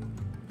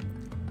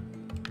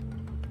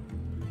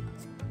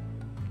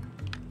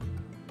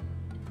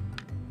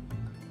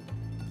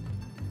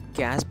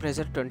 Gas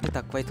pressure 20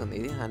 తక్కువ అవుతుంది.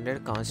 ఇది 100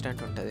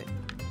 కాన్స్టెంట్ ఉంటుంది.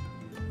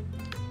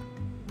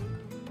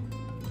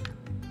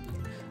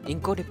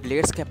 ఇంకోటి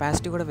బ్లేడ్స్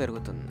కెపాసిటీ కూడా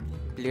పెరుగుతుంది.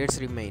 Blades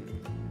remain.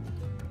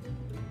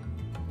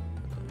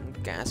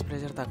 గ్యాస్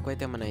ప్రెషర్ తక్కువ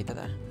అయితే ఏమైనా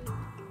అవుతుందా?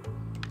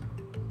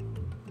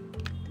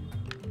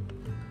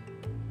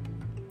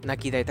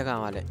 నాకు ఇదైతే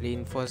కావాలి.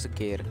 రీఇన్ఫోర్స్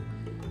గేర్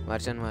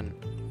వర్జన్ 1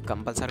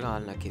 కంపల్సరీ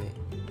కావాలి నాకు ఇది.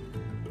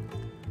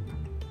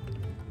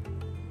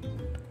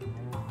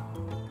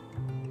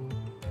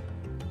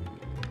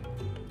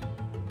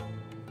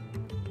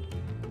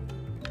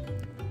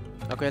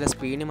 ఒకవేళ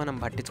స్పీడ్ని మనం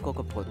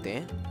పట్టించుకోకపోతే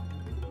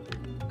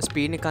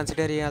స్పీడ్ని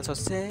కన్సిడర్ చేయాల్సి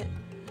వస్తే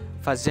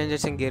ఫస్ట్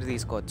జనరేషన్ గేర్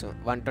తీసుకోవచ్చు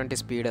 120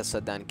 స్పీడ్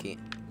వస్తుంది దానికి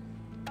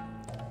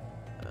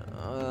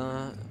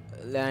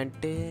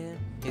లేదంటే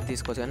ఇది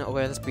తీసుకోవచ్చు కానీ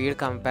ఒకవేళ స్పీడ్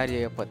కంపేర్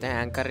చేయకపోతే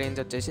యాంకర్ రేంజ్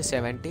వచ్చేసి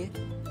 70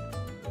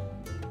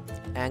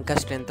 యాంకర్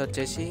స్ట్రెంత్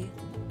వచ్చేసి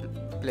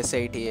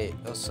 +80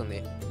 వస్తుంది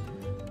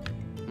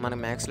మన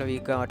మ్యాక్స్లో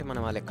వీక్ కాబట్టి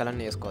మనం ఆ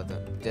లెక్కలన్నీ వేసుకోవద్దు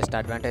జస్ట్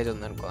అడ్వాంటేజ్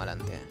ఉందనుకోవాలి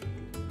అంతే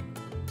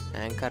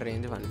యాంకర్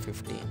రేంజ్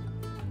 150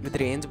 ఇది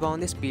రేంజ్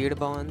బాగుంది స్పీడ్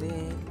బాగుంది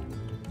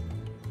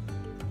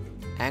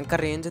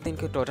యాంకర్ రేంజ్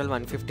దీనికి టోటల్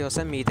 150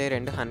 వస్తాయి మిగతా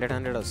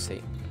 100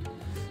 వస్తాయి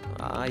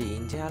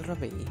ఏం చేయాలరా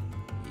భయ్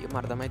ఏం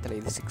అర్థమవుతుంది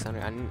ఇది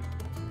 600 అన్ని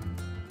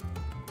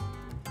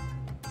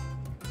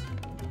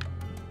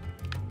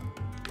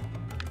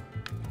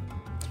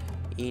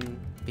ఇన్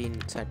పిన్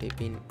సర్టి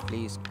pin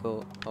please go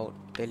out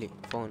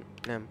telephone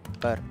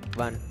number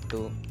 1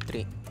 2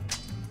 3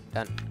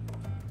 డన్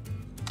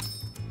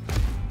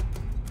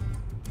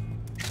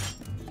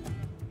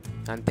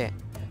అంతే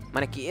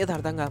మనకి ఏది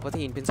అర్థం కాకపోతే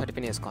ఇన్ పిన్ సర్టి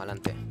పిన్ వేసుకోవాలి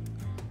అంతే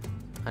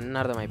అన్నీ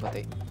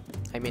అర్థమైపోతాయి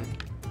ఐ మీన్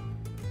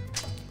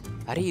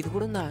అరే ఇది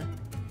కూడా ఉందా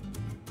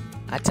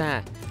అచ్చా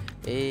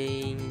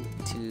ఏం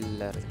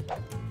చిల్లర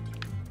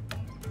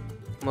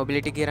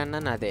మొబిలిటీ గేర్ అన్నా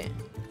నాదే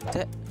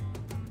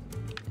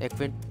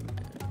ఎక్విప్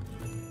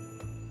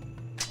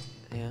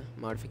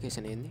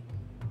మోడిఫికేషన్ ఏంది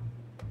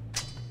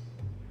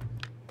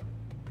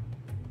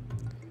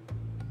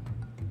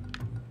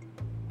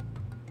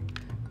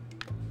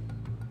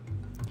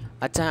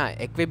అచ్చా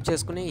ఎక్విప్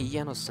చేసుకుని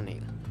అని వస్తున్నాయి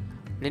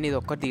నేను ఇది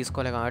ఒక్కటి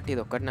తీసుకోలే కాబట్టి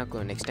ఇది ఒక్కటి నాకు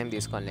నెక్స్ట్ టైం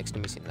తీసుకోవాలి నెక్స్ట్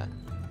మిషన్లో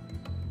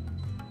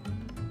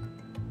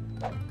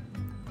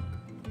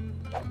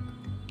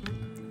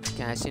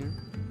క్యాష్ ఇన్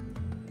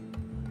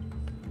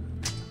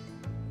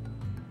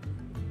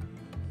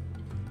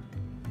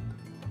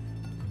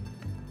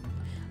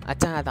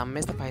అచ్చా అది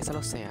అమ్మేస్తే పైసలు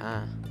వస్తాయా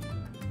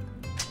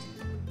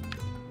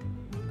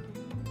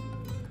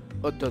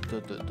వద్దు వద్దు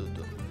వద్దు వద్దు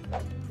వద్దు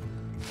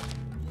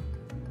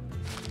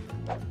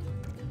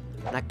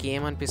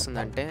నాకేమనిపిస్తుంది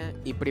అంటే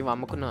ఇప్పుడు ఇవి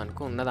అమ్ముకున్నాను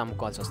అనుకో ఉన్నది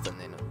అమ్ముకోవాల్సి వస్తుంది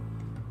నేను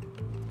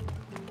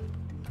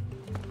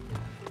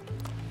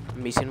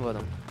మిషన్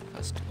పోదాం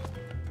ఫస్ట్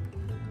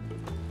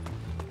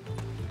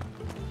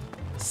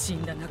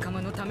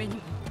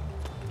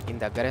ఈయన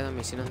దగ్గర ఏదో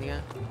మిషన్ ఉందిగా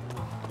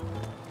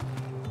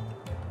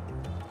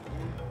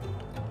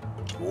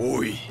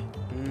ఓయ్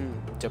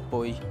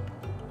చెప్పోయ్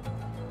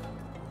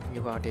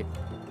you got it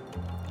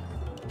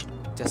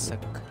just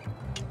suck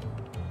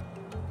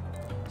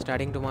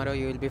Starting tomorrow,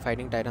 you will be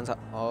fighting titans.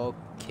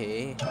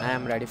 Okay, I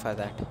am ready for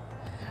that.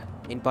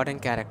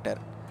 Important character.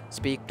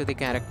 Speak to the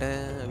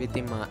character with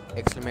the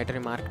exclamatory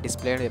mark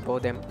displayed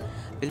above them.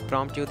 Will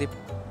prompt you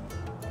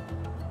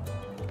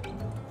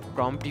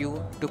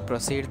to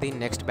proceed the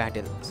next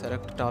battle.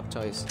 Select top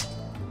choice.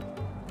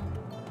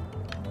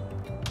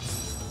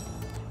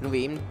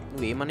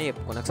 నువ్వేమన్నా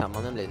చెప్పుకో నాకు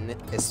సంబంధం లేదు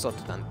ఎస్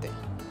వస్తుంది అంతే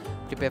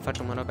prepare for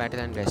tomorrow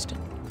battle and rest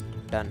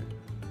done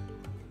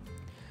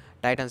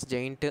Titans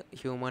giant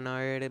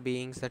humanoid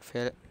beings that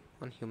fell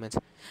on humans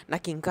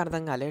నాకు ఇంకా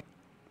అర్థం కాలే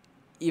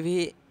ఇవి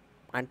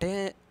అంటే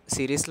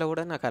సిరీస్లో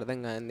కూడా నాకు అర్థం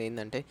కాదు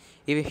ఏంటంటే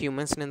ఇవి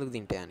హ్యూమన్స్ని ఎందుకు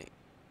తింటాయని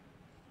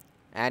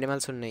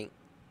యానిమల్స్ ఉన్నాయి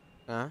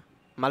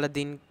మళ్ళీ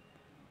దీని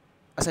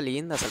అసలు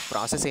ఏంది అసలు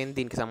ప్రాసెస్ ఏంది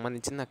దీనికి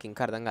సంబంధించింది నాకు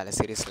ఇంకా అర్థం కాలేదు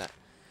సిరీస్లో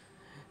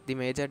ది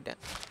మేజర్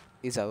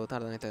ఇది చదువుతా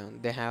అర్థమవుతుంది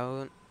they have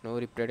no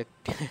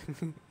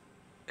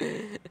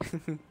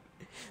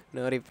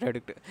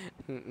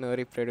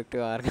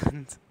reproductive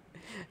organs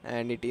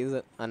and it is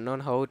unknown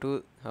how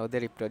they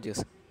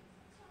reproduce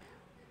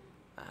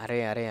అరే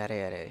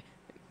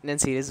నేను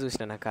సీరియస్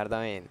చూసిన నాకు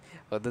అర్థమైంది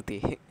వద్దు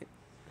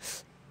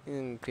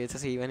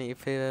creatures even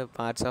if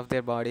parts of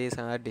their bodies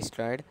are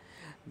destroyed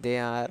they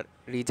are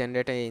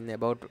regenerated in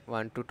about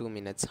 1 to 2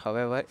 minutes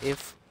however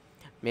if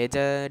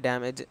major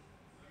damage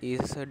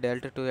is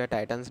dealt to a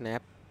titan's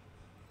nap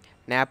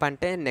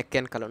అంటే నెక్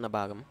వెనకాల ఉన్న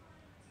భాగం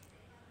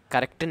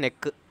కరెక్ట్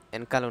నెక్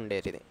వెనకాల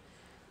ఉండేది ఇది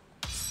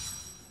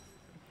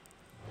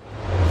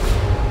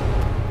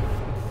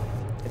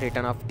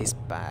Return of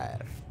Despair.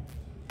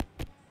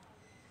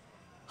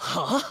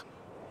 はあ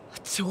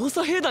調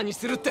査兵団に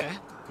するって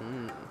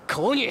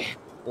コーニー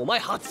お前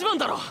8番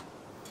だろ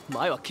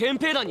前は憲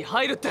兵団に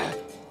入るって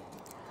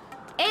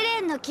エレ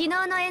ンの昨日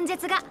の演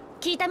説が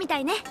聞いたみた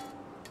いね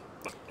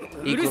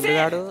ఈ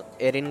గుండుగాడు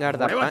ఎరిన్ గాడు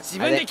తప్ప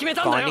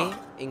కాని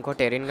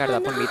ఇంకోటి ఎరిన్ గాడు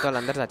తప్ప మిగతా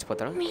వాళ్ళందరూ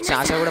చచ్చిపోతారు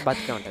శాషా కూడా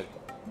బతికే ఉంటుంది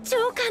長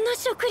官の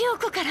食料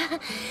庫から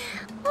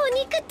お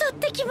肉取っ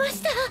てきま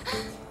した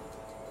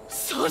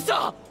サシ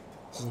ャ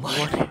お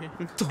前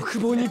独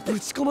房にぶ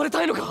ち込まれ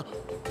たいのか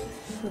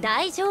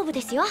大丈夫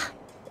ですよ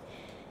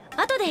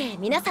後で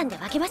皆さんで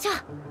分けましょう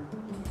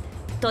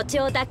土地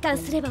を奪還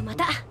すればま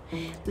た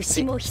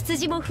牛も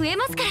羊も増え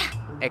ますから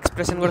エクスプ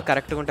レッションకూడా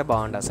కరెక్ట్ గా ఉంటే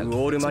బాగుండు అసలుウォ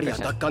ールマリア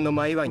奪還の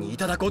前祝いにい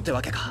ただこうって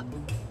わけか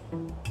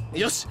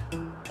よし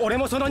俺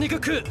もその肉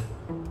食う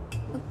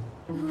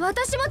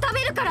私も食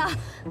べるから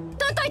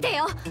取っといて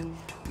よ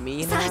みん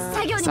なサ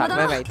ーバ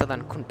ーがいただ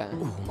అనుకుంటా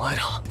お前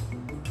ら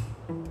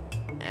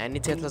అన్ని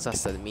చేతిలో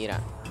వస్తుంది మీనా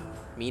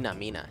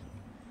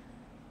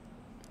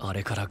あ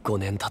れから5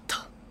年経っ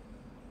た。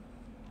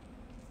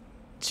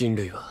人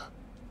類は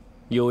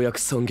ようやく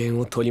尊厳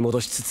を取り戻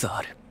しつつ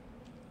ある。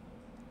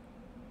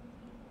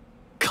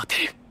勝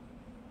てる。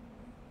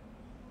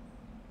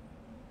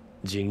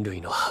人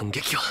類の反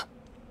撃は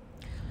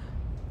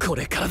こ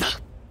れからだ。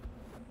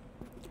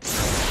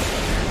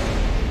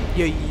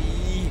Yay!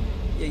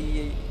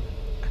 Yay!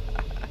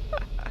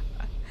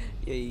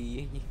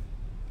 Yay!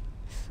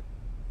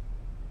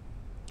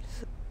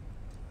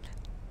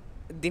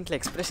 దీంట్లో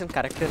ఎక్స్ప్రెషన్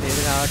కరెక్ట్ లేదు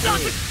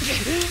కాబట్టి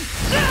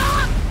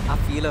ఆ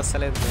ఫీల్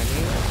వస్తలేదు, కానీ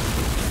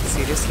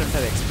సీరియస్లో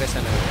ఉంటుంది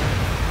ఎక్స్ప్రెషన్.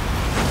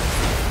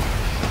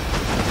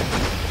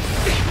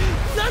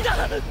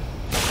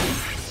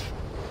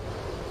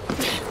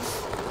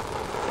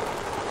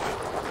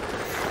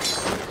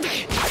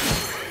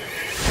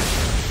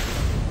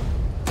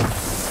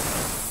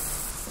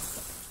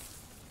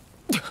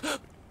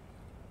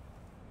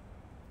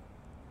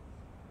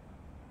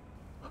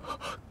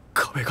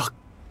壁が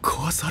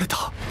壊された。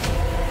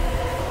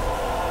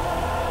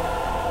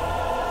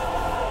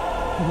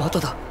また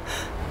だ。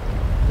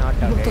ま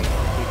た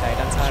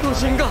巨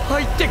人が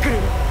入ってくる。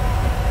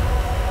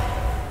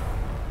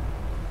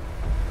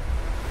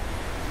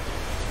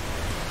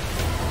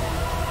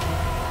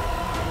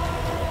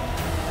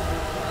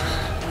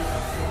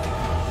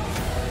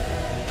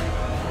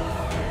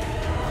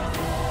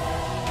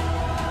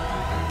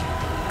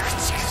駆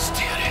逐し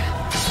てやる。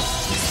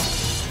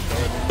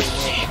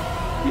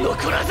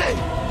残らず。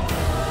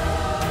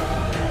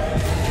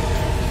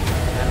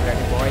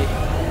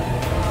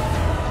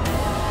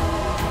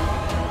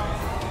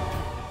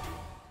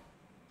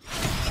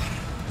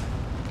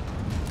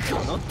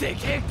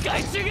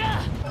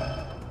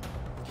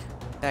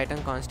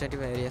Titan constantly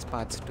various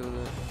paths to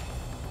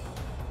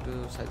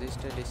suggest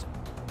a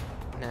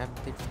snap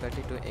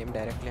difficulty to aim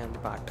directly on the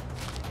part.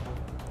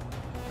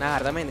 నాకు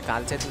అర్థమైంది,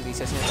 కాల్ చేతులు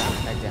తీసేసి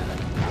అటాక్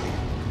చేయాలని.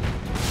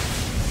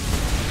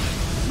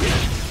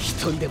 一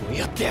人でも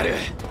やってやる。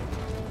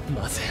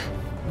まず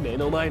目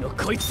の前の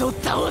こいつを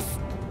倒す。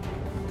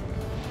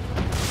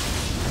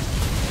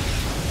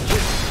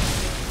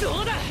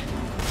どうだ。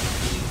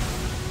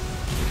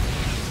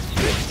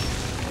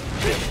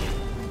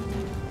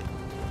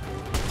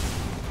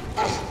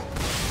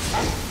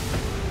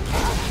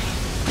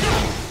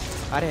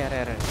あれあれ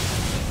あれ。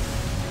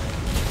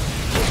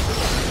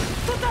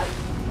取った。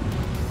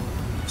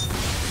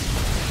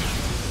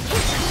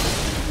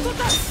取っ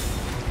た。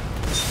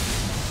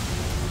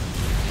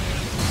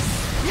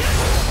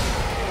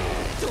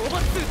討伐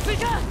数追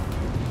加。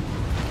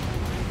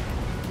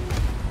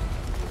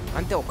あ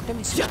んた遅れ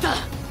ミス。やった。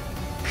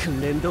訓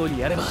練通り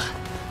やれば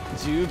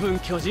十分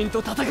巨人と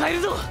戦え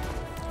るぞ。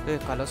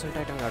カロスル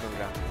タイタンがあるん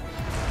だ。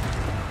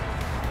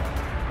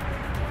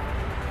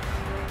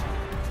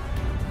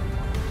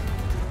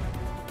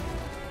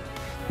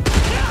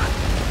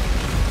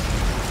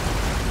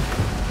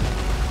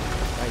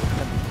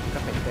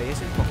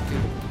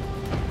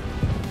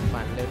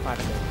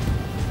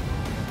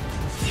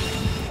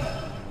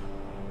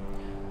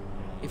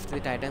If the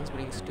Titans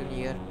brings to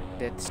near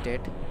death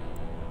state,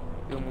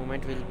 your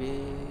movement will be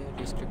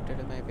restricted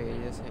by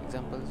various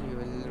examples. You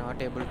will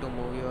not able to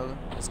move your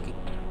skill.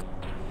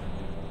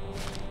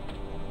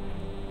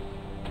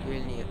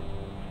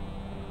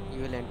 You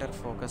will enter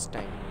focus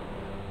time.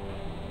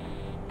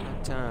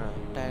 Acha,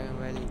 time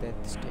while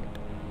death state.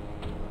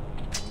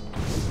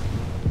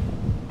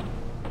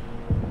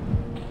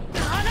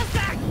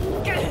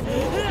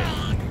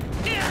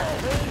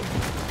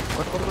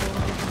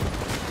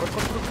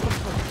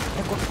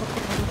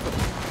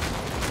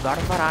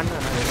 Barbar ana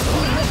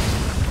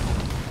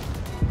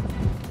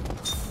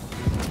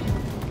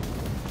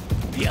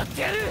やっ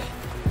てやる。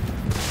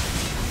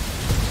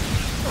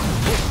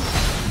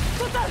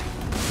取った。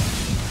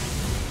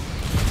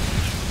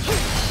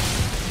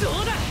ど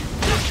うだ。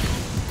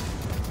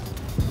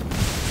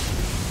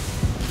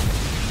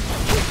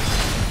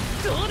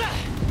どうだ。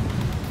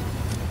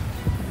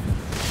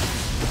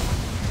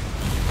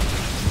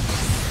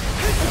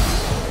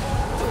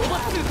討伐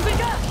数追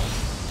加。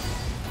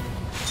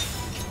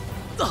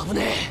危ね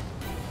え。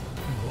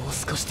もう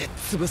少しで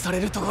潰され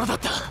るところだっ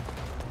た。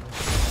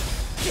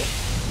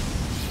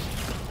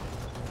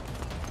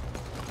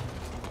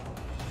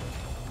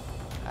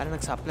あれ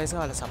నాకు సప్లైస్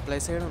కావాలి,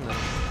 supplies side ఉంది.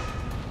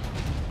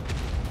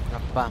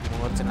 అబ్బా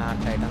మోర్చిన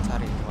Titans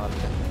are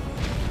involved.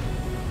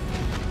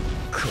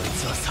 こい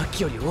つはさっ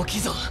きより大き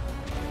いぞ。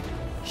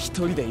一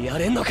人でや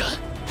れんのか。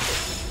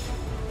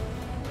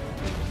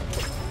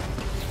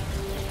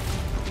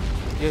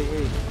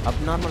ア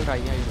ブノーマルだ。い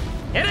やい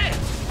や。エレン、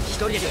一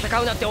人で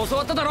戦うなって教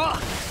わっただろ。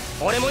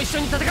俺も一緒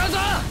に戦うぞ。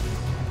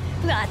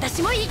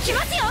私も行き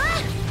ますよ。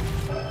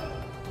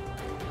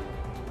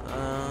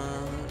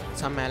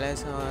Some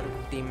allies or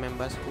team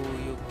members who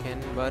you can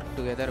work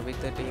together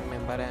with a team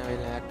member and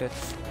will act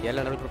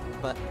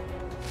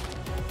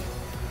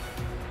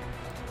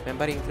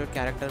member include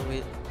character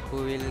who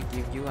will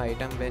give you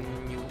item when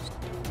used.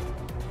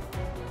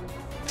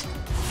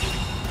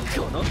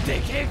 こので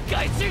けえ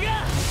害虫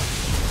が。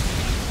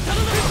頼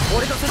むよ。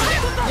俺とそれで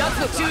奴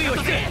の注意を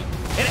引く。エレ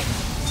ン、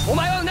お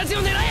前はうなじを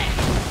狙え。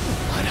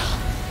あら、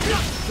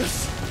よ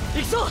し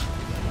行くぞ。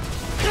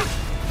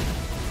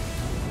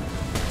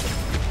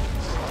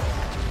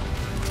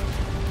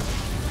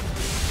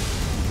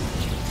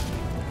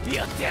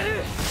やってやる。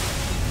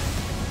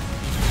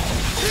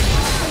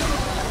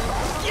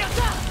やっ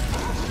た。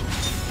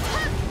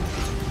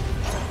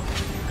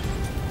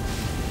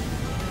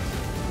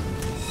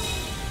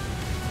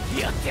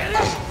やってやる。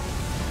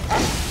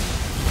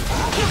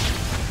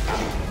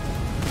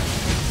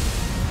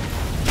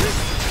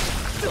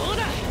どう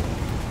だ。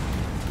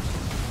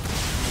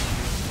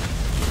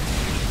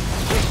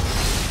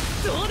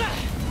どうだ。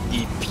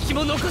一匹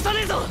も残さ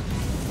ねえぞ。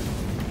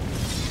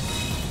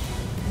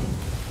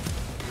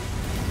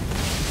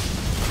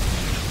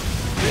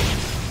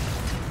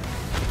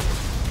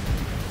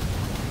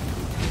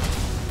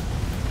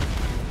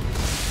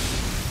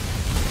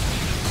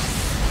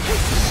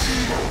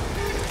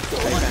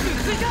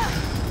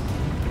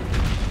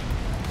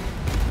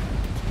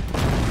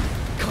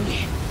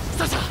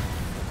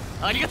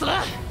ありがと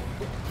な。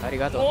あり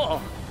がとう。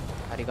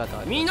ありがと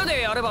う。みんな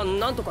でやれば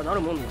なんとかな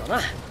るもんだ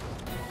な。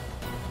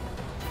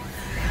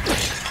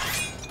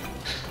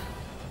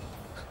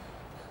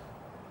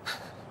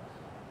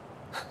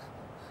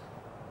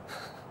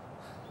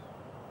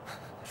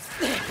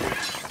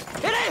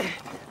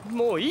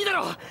もういいだ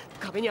ろ。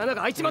壁に穴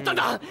が開いちまったん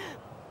だ。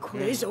こ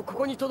れ以上こ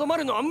こにとどま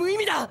るのは無意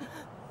味だ。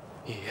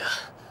いや、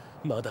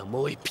まだ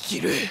もう一匹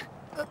いる。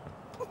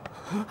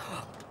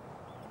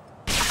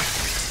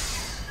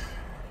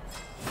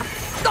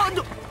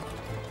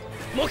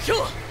目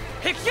標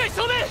壁外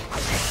正面、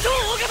超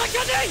大型巨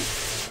人。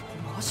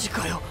マジ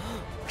かよ。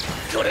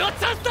これは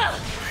チャンスだ。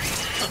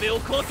壁を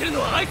壊せる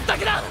のはあいつだ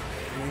けだ。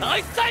あ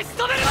いつさえ仕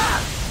留めれば。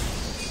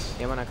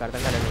ఏమో నాకు అర్థం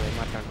కాలేదు ఏం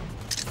మాట్లాడు.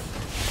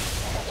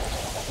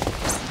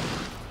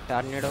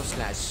 టర్నేడో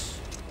స్లాష్.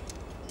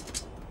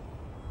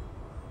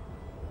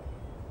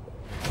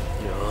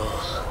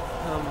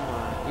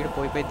 ఈడు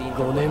పోయిపోయి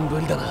దీంట్లో 5年ぶ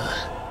りだな。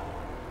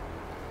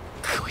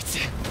こいつ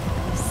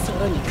さ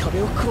らに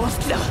壁を壊す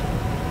気だ。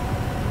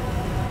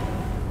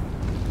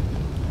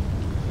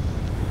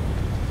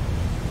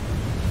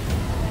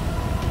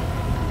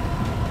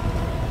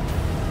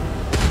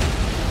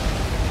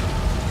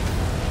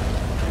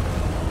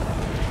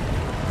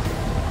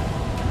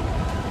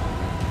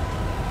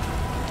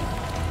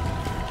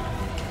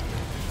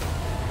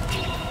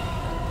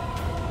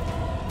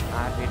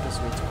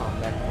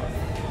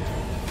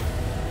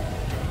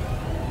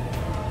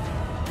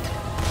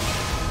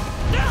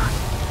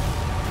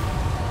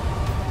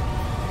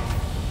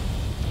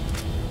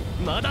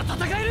まだ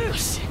戦える。よ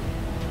し、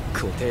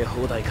固定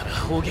砲台から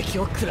砲撃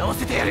を食らわ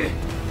せてやる。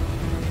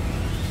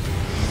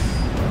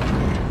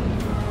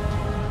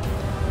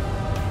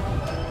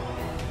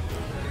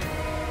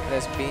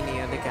Press B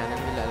near the cannon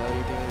will allow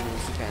you to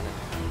use the cannon.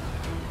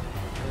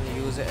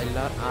 Use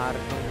LR, R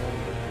to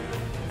move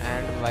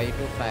and Y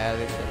to fire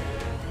the shell.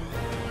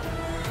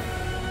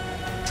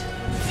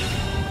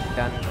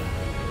 Done.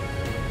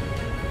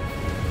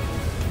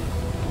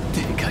 で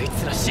かい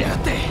面しやがっ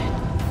て。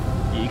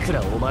いく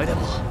らお前で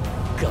も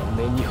顔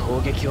面に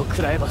砲撃を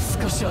食らえば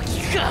少しは効く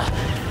か。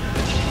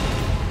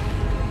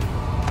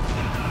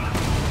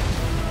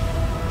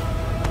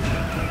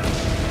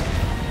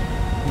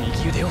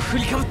右腕を振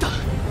りかぶった。あ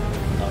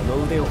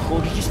の腕を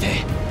砲撃し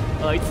て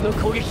あいつの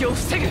攻撃を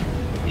防ぐ。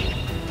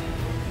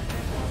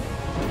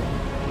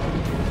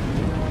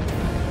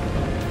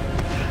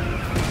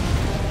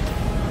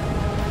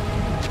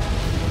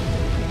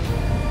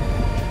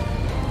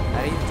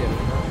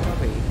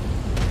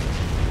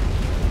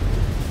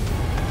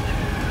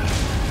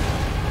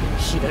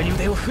左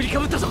腕を振りか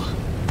ぶったぞ。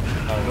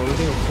あの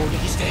腕を攻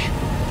撃して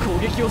攻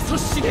撃を阻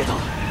止しねえと。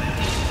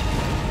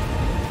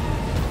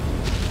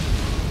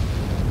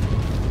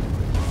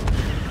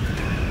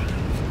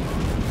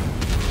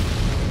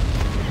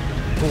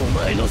お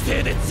前の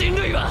せいで人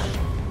類は。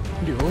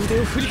両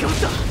腕を振りかぶっ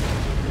た。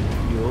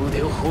両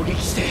腕を砲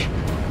撃して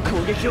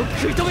攻撃を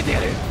食い止めてや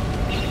る。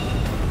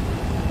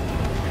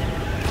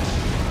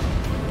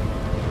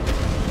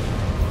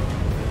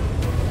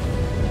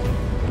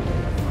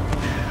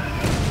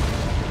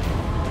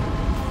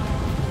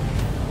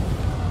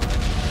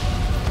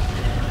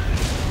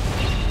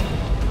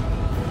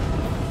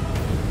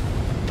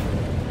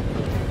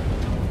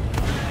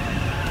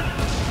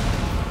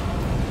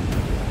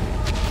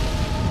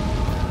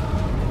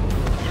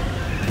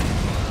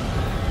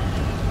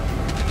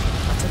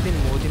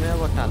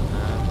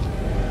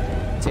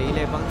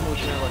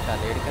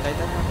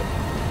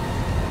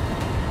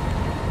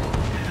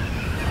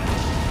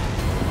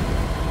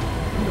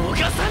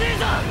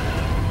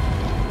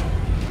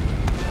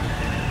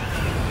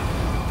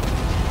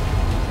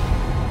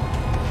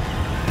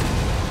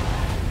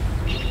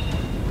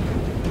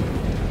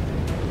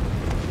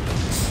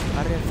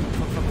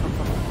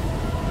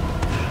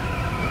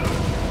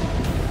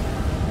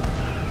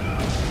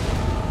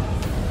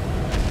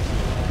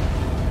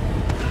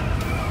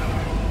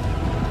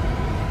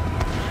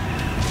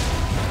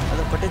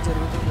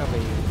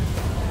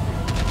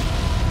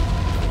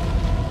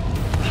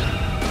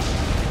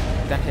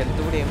దాని హెల్త్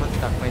కూడా ఏం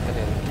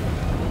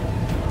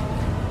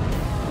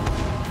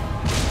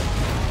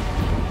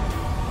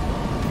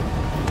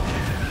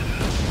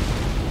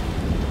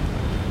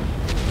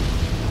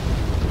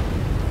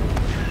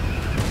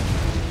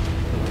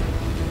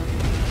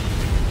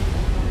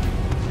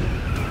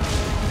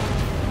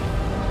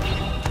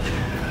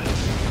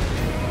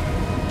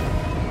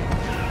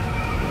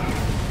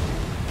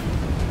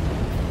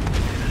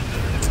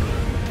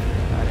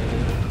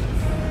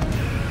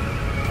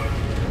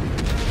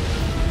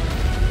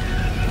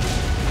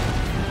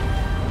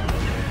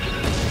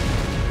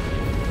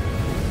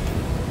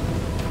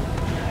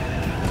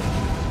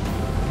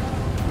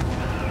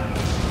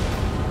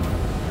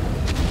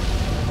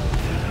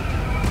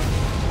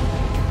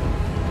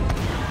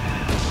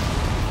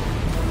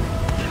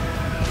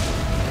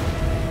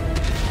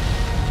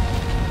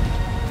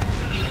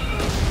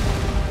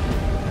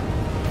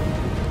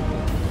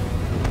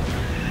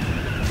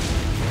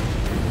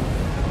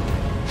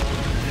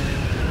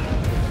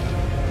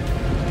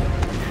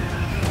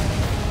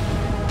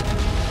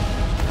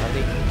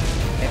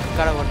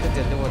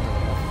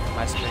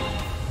మార్స్మెన్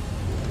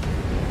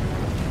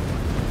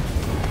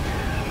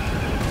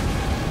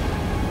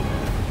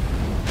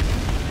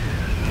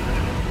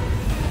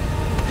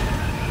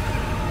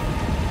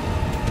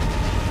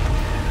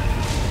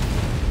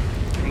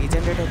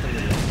రీజనరేట్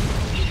అవుతుంది.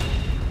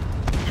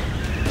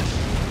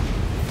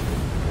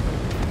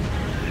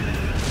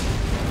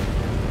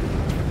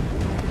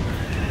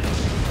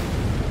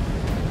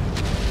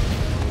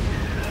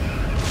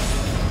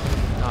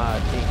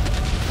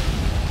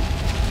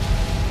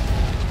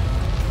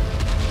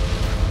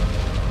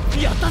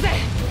やったぜ、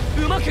う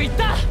まくいっ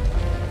た。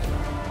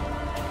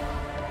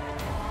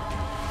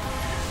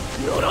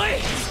呪い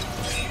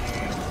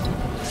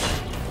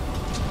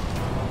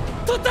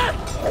取った。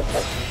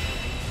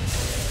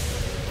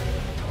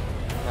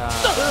あ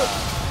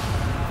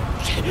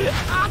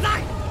ざっ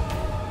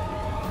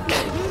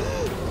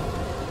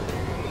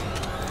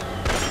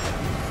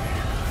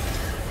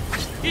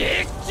い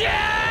っけー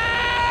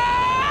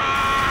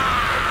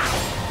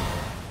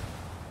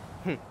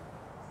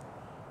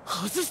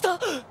外した。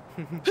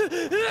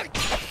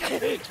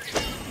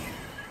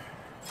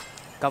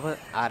కబర్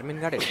ఆర్మిన్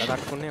గాడు ఎట్లా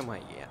తట్టుకున్నామో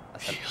అయ్యా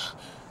అసలు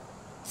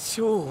超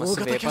大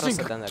型巨人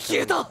が消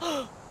えた。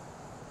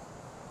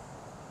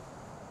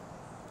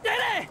レ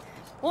レ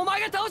お前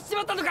が倒しち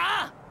まったのか。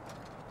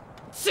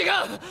違う、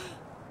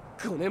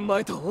5年前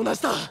と同じ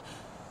だ。あ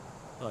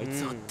いつ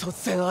は突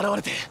然現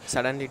れて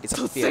突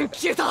然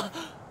消えた。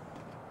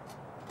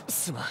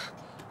すまん、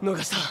逃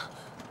した。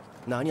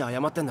何謝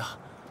ってんだ。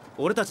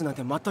俺たちなん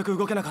て全く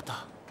動けなかっ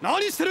た。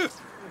何してる。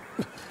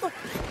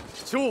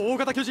超大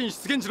型巨人出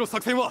現時の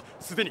作戦は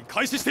すでに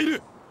開始してい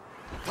る。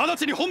直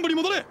ちに本部に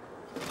戻れ。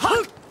は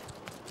っ。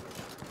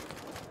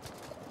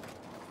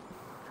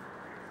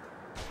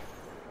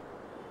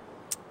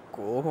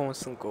కోపం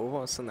వస్తుంది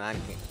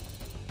దానికి.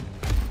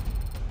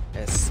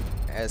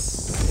 ఎస్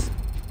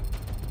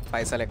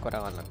పైసలు ఎక్కువ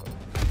రావాలి నాకు.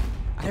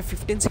 అరే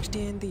 1560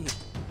 ఏంది.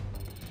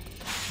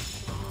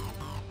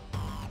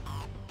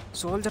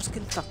 సోల్జర్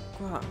స్కిల్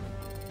తక్కువ,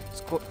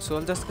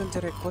 సోల్జర్ స్కిల్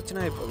జర ఎక్కువ వచ్చినా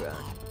అయిపోగా.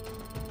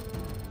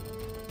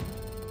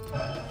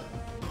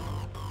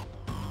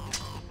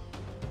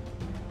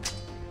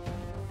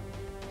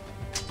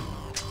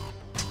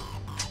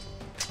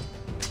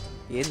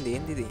 ఏంది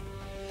ఇది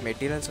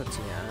మెటీరియల్స్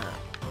వచ్చినాయా.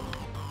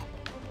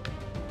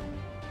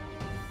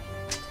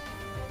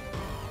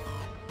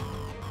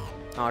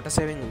 ఆటో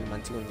సేవింగ్ ఉంది,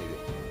 మంచిగా ఉంది ఇది.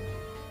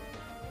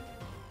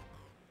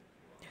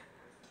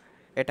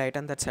 A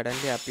titan that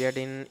suddenly appeared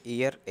in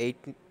year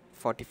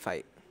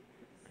 845.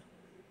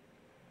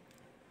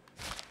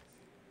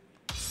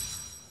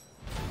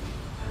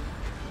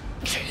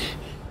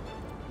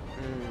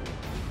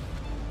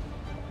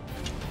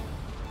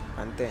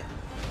 అంతే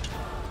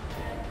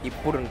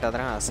ఇప్పుడు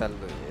ఉంటుందిరా అసలు.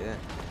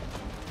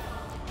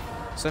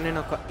 సో నేను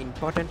ఒక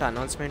ఇంపార్టెంట్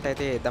అనౌన్స్మెంట్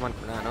అయితే చేద్దాం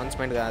అనుకున్నాను.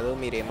 అనౌన్స్మెంట్ కాదు,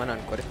 మీరు ఏమని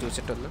అనుకోరు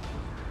చూసేటోళ్ళు.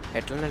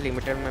 ఎట్లన్నా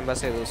లిమిటెడ్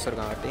మెంబర్స్ చూస్తారు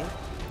కాబట్టి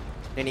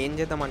నేను ఏం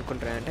చేద్దాం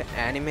అనుకుంటున్నానంటే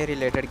యానిమే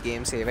రిలేటెడ్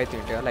గేమ్స్ ఏవైతే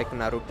ఉంటాయో like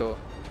Naruto,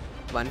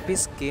 one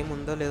piece game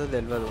ఉందో లేదో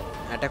తెలియదు,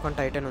 అటాక్ ఆన్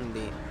టైటన్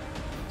ఉంది.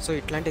 సో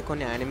ఇట్లాంటి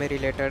కొన్ని యానిమే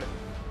రిలేటెడ్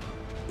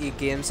ఈ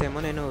గేమ్స్ ఏమో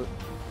నేను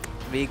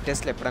వీక్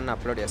డేస్లో ఎప్పుడన్నా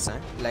అప్లోడ్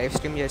చేస్తాను. లైవ్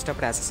స్ట్రీమ్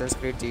చేసేటప్పుడు అసాసిన్స్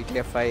క్రీడ్,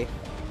 GTA 5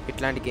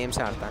 ఇట్లాంటి గేమ్స్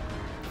ఆడతాను.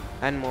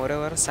 అండ్ మోర్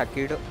ఓవర్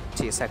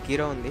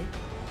సకీరో ఉంది,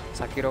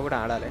 సకీరో కూడా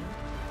ఆడాలి.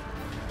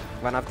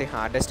 One of the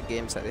hardest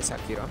games అది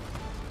సకీరో.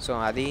 సో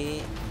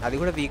అది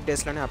కూడా వీక్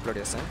డేస్లోనే అప్లోడ్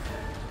చేస్తాను.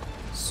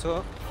 సో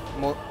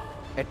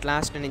ఎట్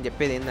లాస్ట్ నేను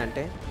చెప్పేది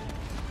ఏంటంటే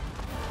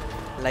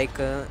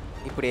లైక్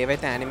ఇప్పుడు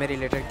ఏవైతే యానిమే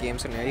రిలేటెడ్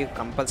గేమ్స్ ఉన్నాయో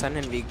కంపల్సరీ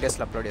నేను వీక్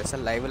డేస్లో అప్లోడ్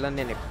చేస్తాను. లైవ్లో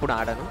నేను ఎప్పుడు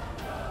ఆడను.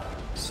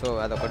 సో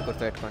అదొకటి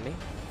గుర్తుపెట్టుకోండి.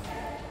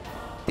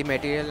 The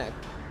material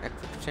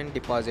acquisition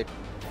deposit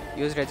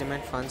use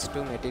regiment funds to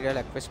material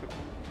acquisition.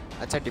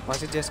 అచ్చా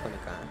డిపాజిట్ చేసుకోండి.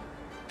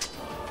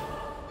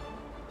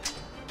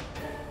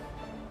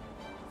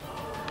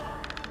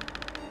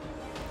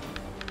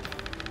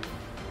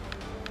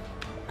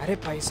 అరే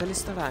పైసలు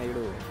ఇస్తాడా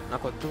ఆయుడు,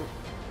 నాకు వద్దు.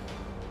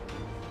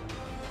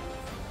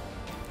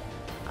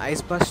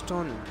 ఐస్ బస్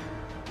స్టోన్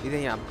ఇది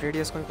అప్గ్రేడ్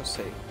చేసుకోనికి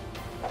వస్తాయి.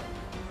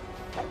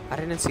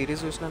 అరే నేను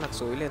సిరీస్ చూసినా నాకు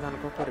సోయి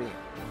లేదనుకోకరి,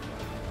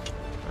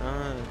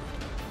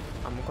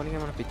 అమ్ముకోనికి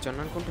ఏమైనా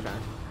పిచ్చోని అనుకుంటురా.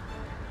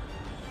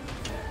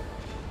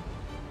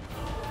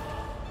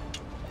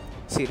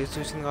 సిరీస్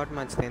చూసింది కాబట్టి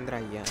మంచిదేంద్రా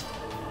అయ్యా,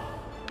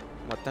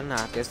 మొత్తం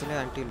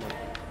నాకేస్తలేదంటే ఇల్లు.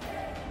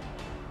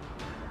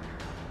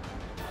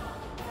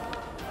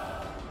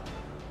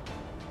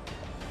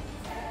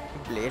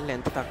 బ్లేడ్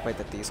లెంత్ తక్కువ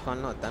అవుతుంది,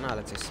 తీసుకోవాలని వద్దని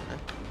ఆలోచిస్తున్నా.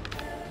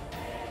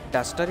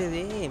 డస్టర్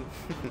ఇది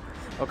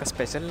ఒక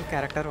స్పెషల్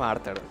క్యారెక్టర్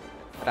వాడతాడు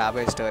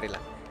రాబోయే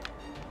స్టోరీలో.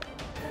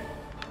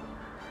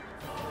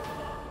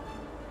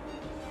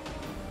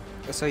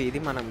 సో ఇది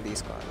మనం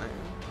తీసుకోవాలి.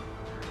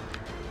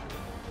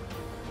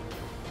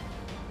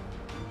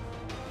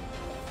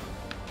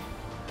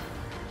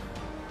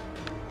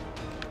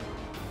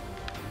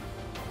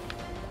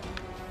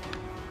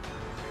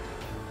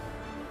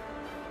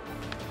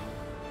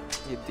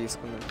 ఇది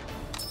తీసుకుందాం.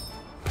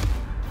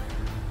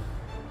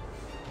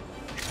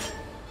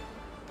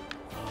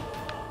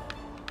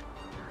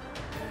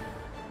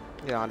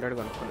 ఇది ఆల్రెడీ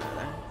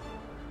కొనుక్కున్నారా?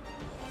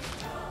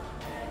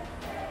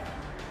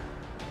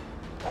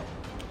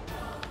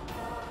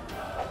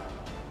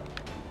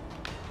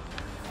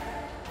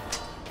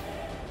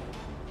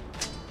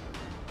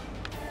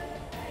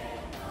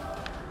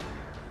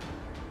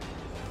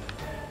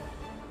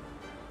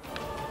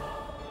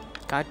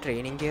 ఆ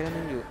ట్రైనింగ్ గేర్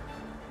నేను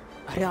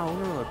అరే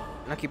అవును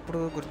నాకు ఇప్పుడు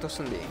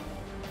గుర్తొస్తుంది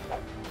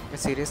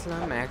సీరియస్గా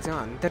మ్యాక్సిమం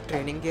అంత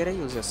ట్రైనింగ్ గేరే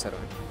యూజ్ చేస్తారు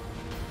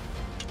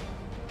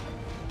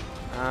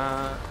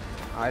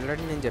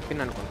ఆల్రెడీ నేను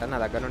చెప్పిన అనుకుంటా నా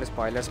దగ్గర నుండి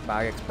స్పాయిలర్స్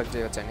బాగా ఎక్స్పెక్ట్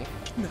చేయవచ్చని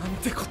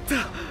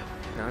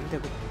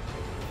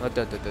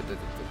వద్దు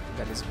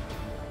గలీజ్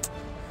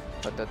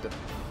వద్దు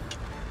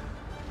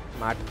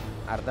మాట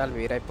అర్థాలు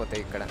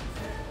వేరైపోతాయి ఇక్కడ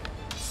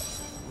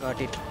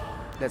got it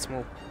let's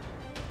move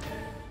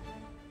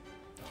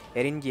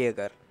Erin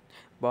జేగర్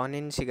born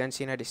in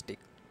Shiganshina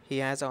district he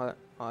has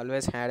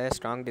always had a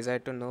strong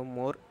desire to know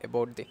more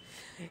about the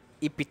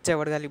ఈ పిచ్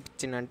ఎవడు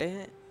కలిపించిందంటే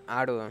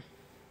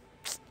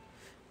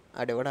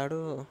ఆడెవడాడు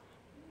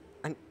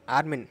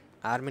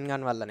ఆర్మిన్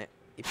గాన్ వల్లనే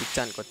ఈ పిచ్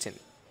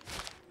అనుకొచ్చింది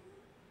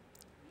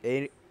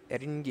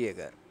ఎరిన్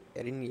జేగర్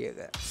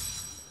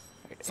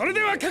それで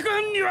は各班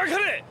に分か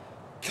れ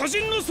巨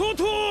人の総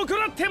統を行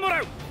っても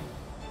らう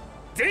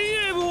前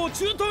衛部を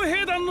中東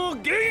兵団の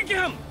迎撃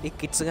班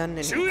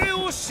中衛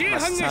を支援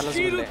班が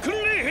率いる訓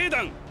練兵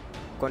団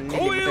後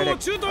衛を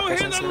中東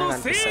兵団の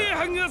精鋭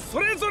班がそ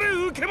れぞれ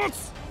受け持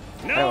つ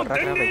なお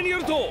伝令によ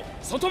ると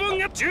外番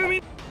が住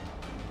民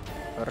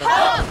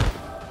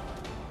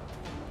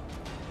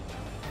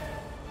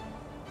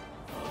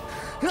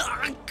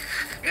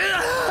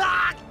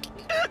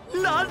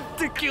なん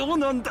て今日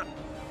なんだ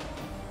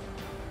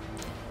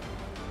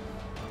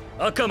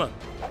赤間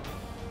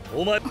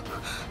お前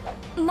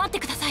待って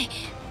ください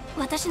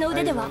私の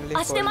腕では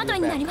足手まとい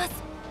になります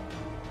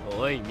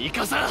おいミ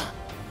カサ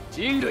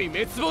人類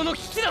滅亡の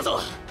危機だぞ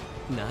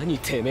何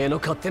てめえの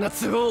勝手な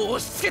都合を押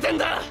し付けてん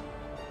だ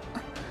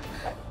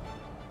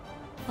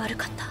悪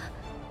かった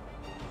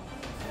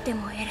で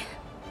もエレン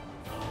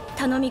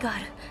頼みがあ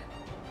る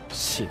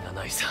死な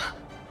ないさ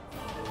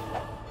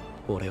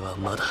俺は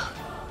まだ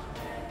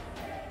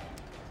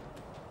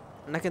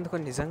నాకెందుకో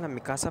నిజంగా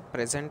మికాసా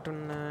ప్రెజెంట్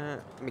ఉన్న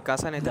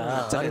మికాసా అనేది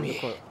నచ్చలేదు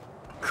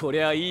こ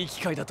りゃいい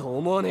機会だと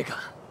思わねえ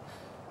か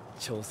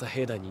調査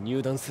兵団に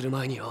入団する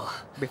前によ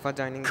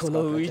こ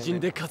の初陣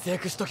で活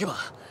躍しとけば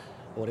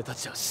俺た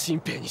ちは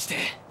新兵にして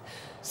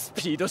ス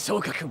ピード昇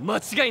格間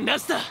違いな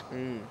しだあ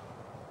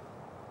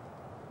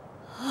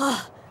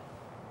あ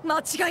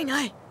間違い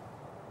ない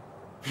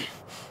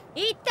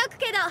言っとく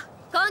けど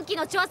今期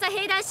の調査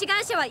兵団志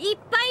願者はいっ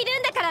ぱいいる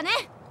んだからね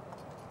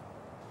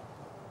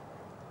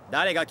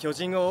誰が巨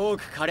人を多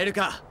く狩れる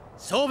か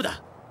勝負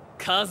だ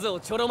数を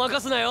ちょろま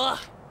かすなよ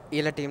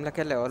ఇలా టీంలోకి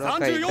వెళ్ళి ఎవరో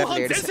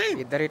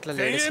ఇద్దరు ఇట్లా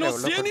లేడీస్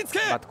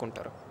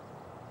బతుకుంటారు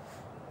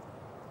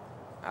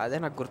అదే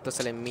నాకు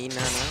గుర్తొస్తలే మీ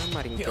నాన్న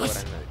మరి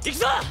ఇంకెవరన్నది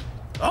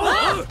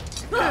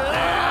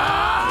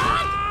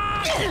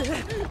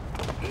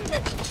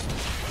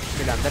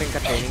వీళ్ళందరూ ఇంకా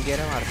ట్రైనింగ్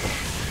గేరే వాడతారు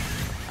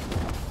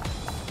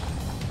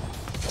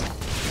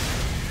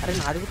అరే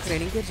నాది కూడా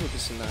ట్రైనింగ్ గేర్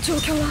చూపిస్తుందా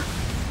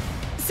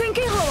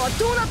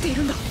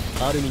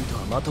アルミンと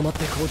はまとまっ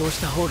て行動し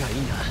た方がい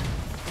いんだ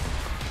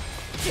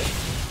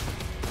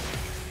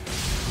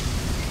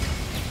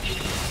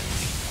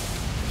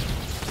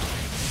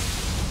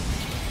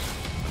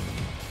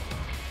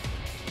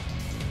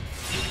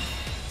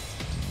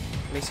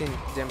Listen,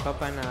 jump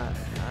up and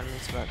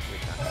arms back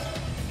with that.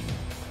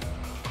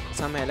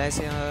 Some allies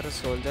are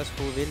soldiers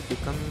who will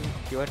become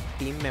your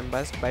team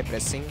members by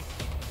pressing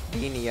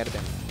D near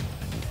them.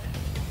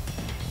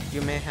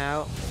 You may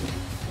have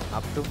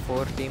up to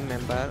 4 team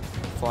members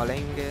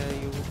following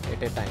you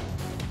at a time.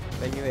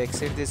 When you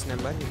exceed this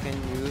number, you can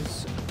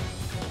use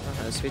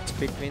switch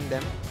between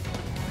them.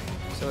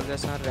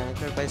 Soldiers are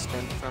ranked by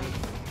strength from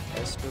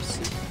S to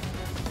C.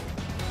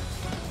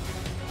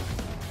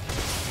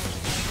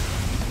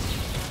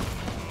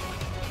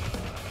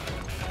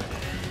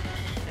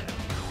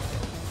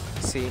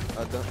 See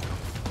other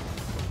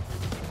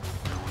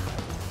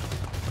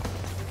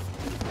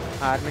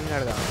arming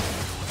garda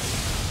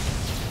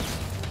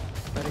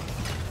sorry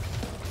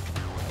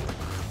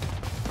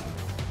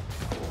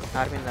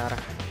arming lara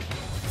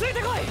つい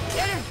てこい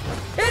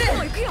エレン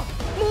もう行くよ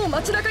もう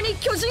街中に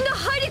巨人が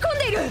入り込ん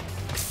でいる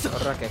くそ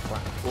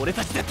俺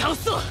たちで倒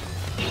すぞ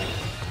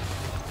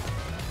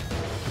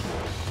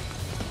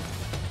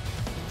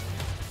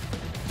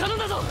頼ん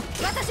だぞ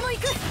私も行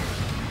く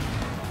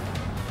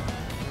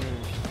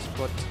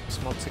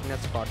Smoke signal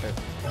spotted.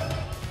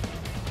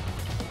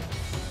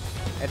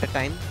 At a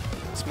time,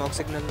 smoke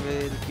signal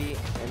will be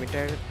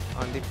emitted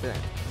on the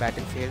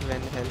battlefield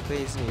when help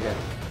is needed.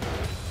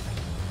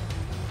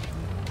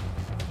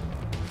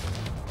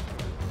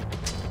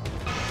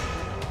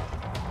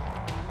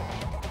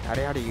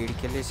 अरे यार ये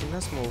क्या ले सिंह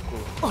स्मोक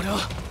को? अरे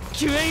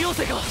क्यों ये हो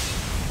सका?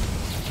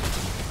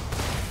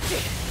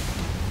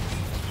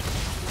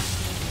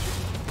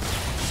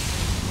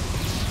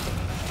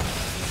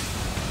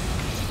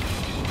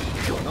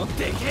この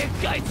でけえ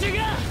害虫が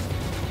や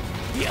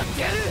っ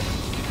てやる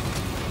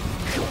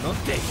この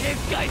でけえ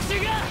害虫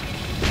がやっ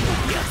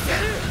てや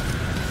る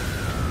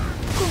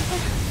ごめん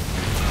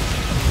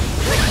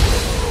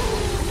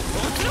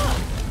落ちろ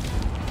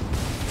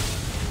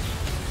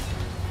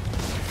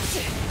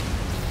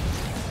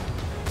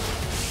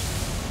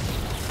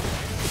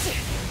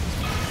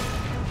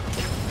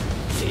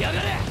やが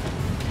れ。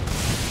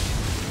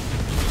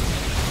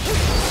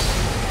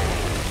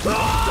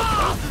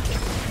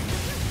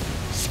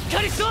しっ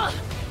かりしろ。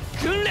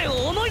訓練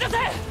を思い出せ。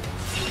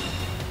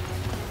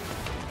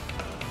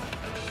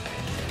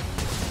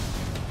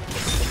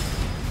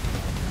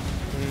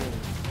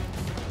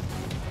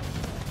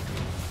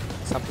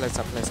サプライ。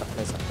す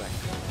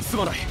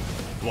まない。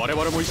我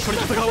々も一緒に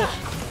戦おう。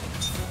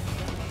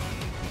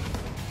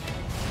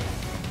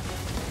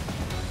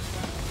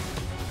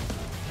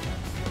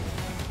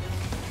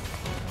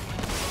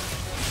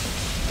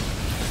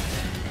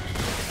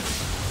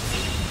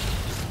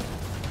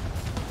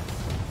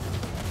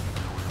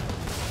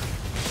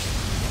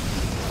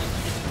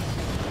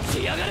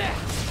やがれ。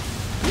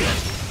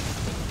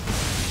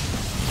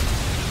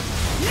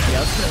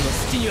奴らの好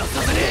きには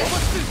させねえ。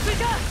つい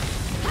た。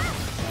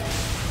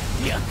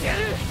やってやる。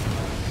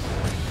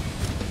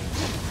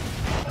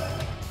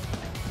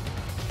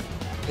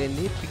They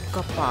need pick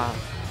up.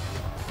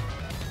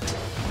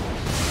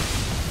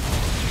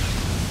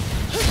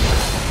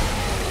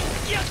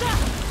 やった。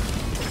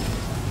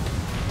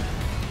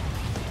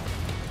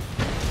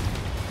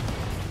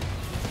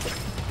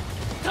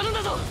頼ん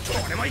だぞ。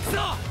俺も行くぞ。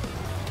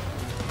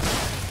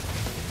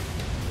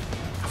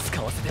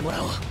使わせても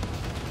らおう。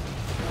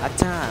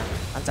అచ్చా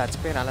అది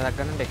చచ్చిపోయారు అలా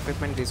దగ్గర నుండి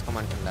ఎక్విప్మెంట్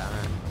తీసుకోమంటుందా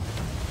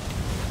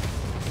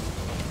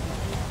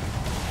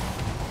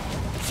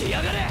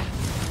やがれ。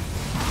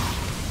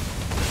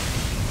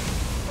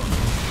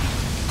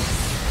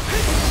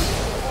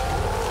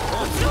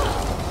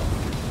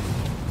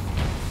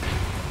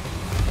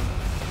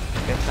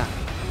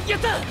やっ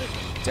た。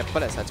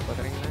చెప్పలే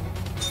చచ్చిపోతారు ఇంకా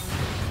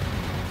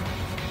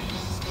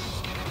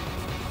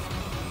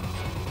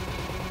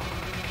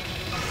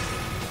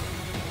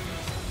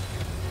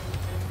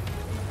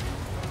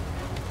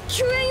救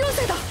援要請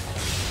だ。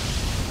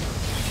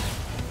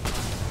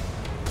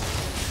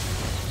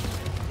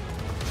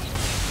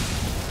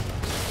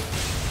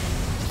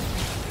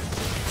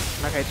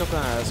నాకైతే ఒక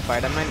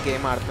స్పైడర్ మ్యాన్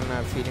గేమ్ ఆడుతున్న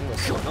ఫీలింగ్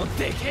వస్తుందిこので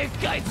けえ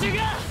害虫が。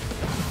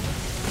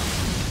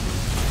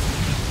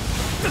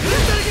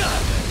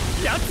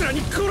奴らに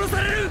殺さ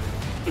れる。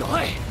お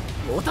い、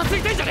もたつ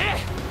いてんじゃねえ。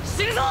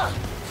死ぬぞ。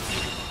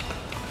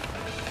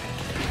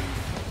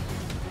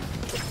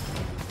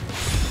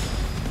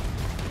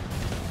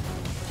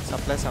サ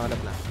プライス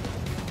అవైలబుల్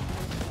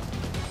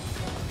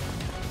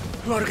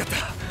悪かった。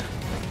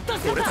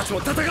俺たちも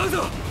戦う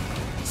ぞ。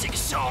チク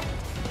ショー。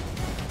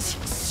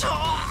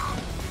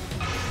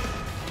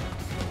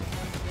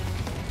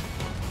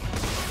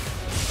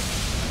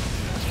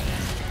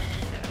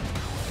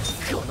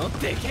この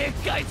でけえ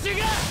害虫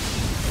が。も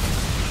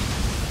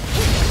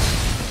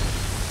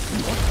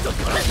っと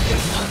殺してる。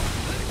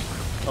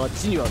あっ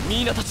ちには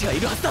ミーナたちがい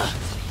るはずだ。本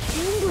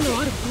部の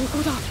ある方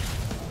向だ。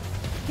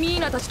ミー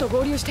ナたちと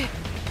合流して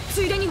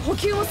ついでに補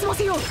給を済ま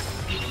せよう。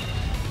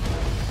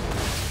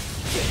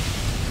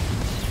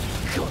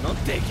この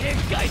でけえ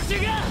害虫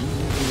が。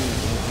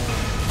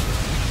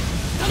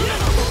頼むぞ。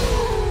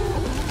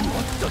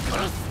もっと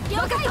殺す。了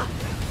解。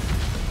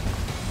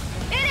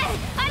エレン、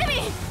アル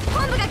ミン、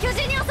本部が巨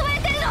人に襲われ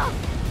てるの。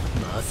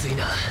まずい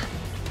な。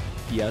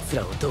奴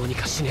らをどうに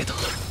かしねえと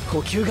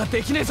補給が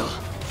できねえぞ。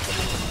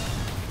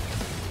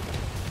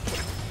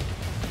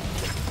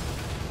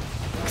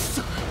く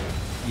そ、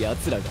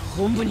奴らが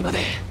本部にまで。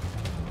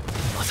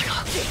まさ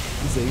か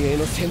前衛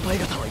の先輩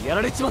方はや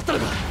られちまったの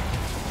か。こ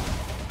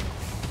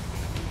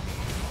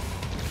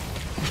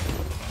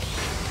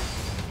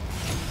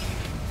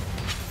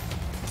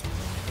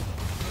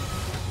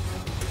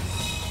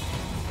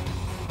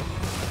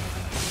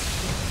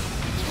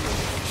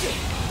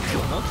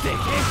のでけえ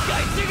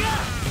害虫が。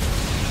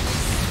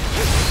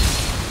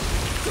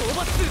討伐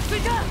つい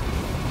た。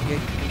ゲー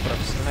ムプロ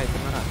フェッショナル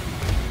అయిపోయినారా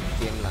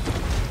ゲームలా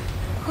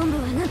本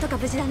部はなんとか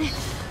無事だね。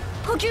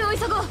補給を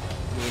急ごう。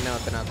నేనే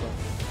వద్దు నాకు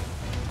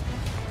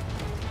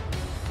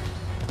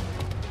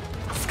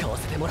使わ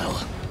せてもらおう。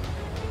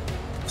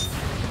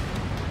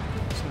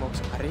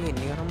స్మోక్స్ అరే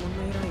ఎన్ని గరం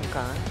ఉన్నాయిరా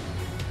ఇంకా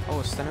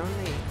వస్తూనే ఉన్నాయి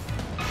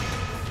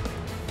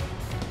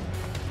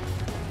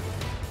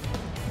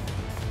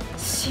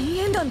深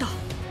淵弾だ。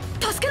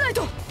助けない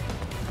と。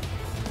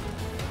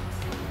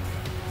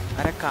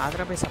అరే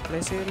కాదురా బై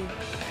సప్లై చేయాలి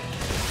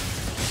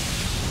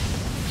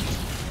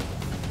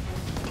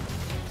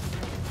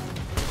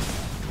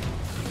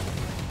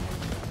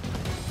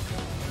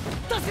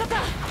助かった。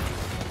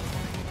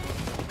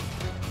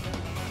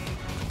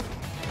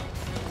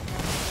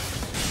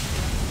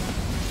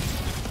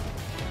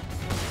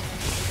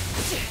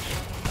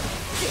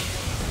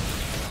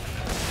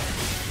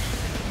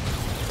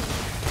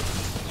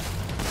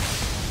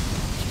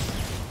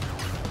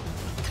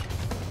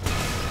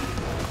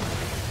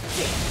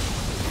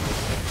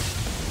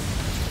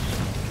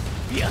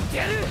やって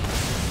やる。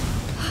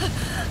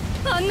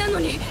あんなの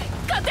に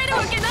勝てる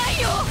わけな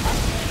いよ。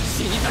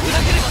死にたくな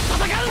ければ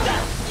戦うんだ。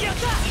やっ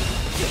た。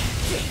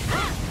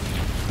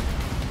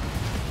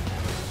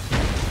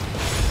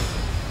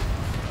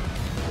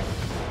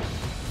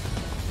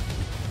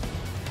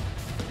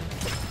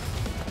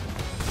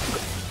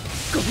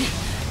ゴビ、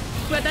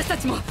私た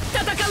ちも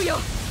戦うよ。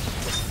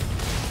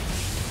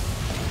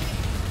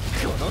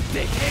の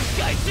でけえ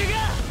害虫が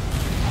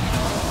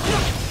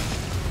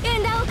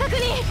演弾を確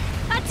認。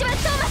あっちはト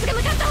ーマスが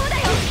向かった方だ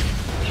よ。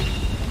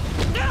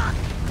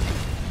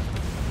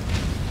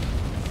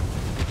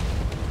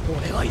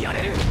俺はや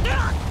れる。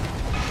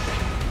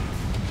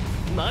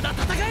まだ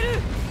戦える。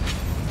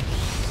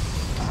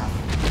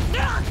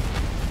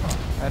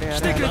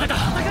来てくれたか。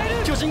戦え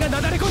る。巨人がな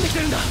だれ込んできて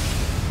るんだ。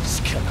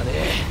仕方ね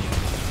え、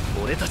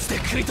俺たちで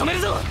食い止める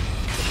ぞ。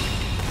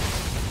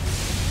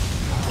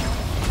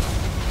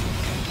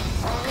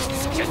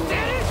尽くして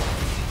やる。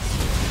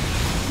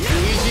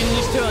初陣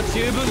にしては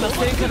十分な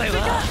戦果だよ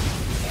な。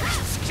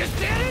尽くし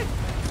てやる。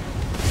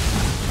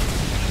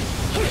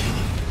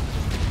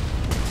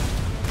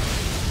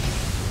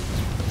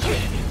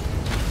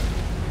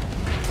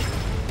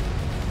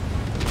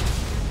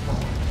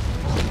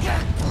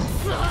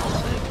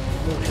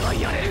俺は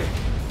やれる。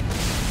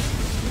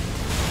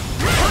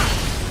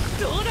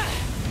どうだ。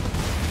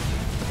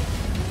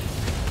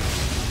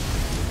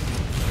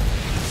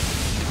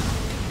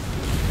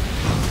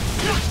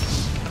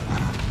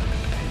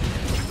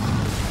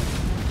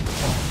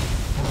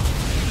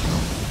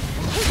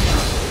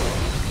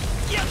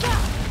やった。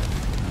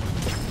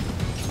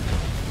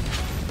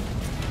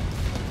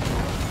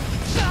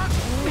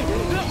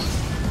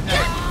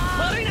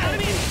悪いなアル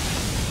ミン。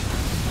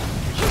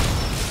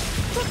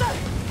取った。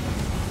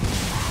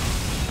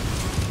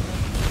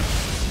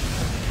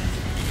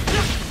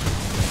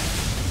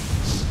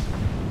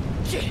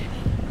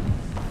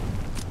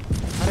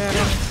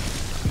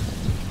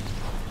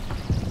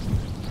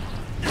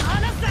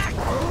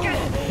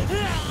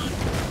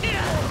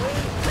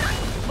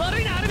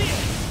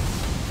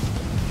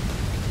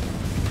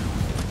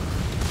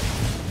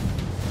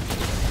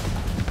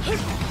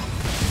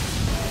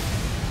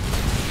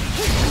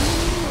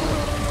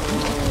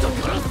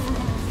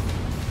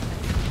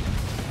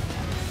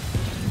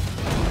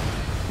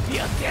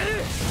やってやる。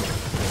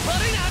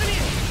悪いなアルミン。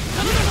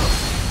頼むぞ。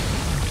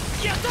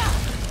やった。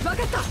分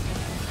かった。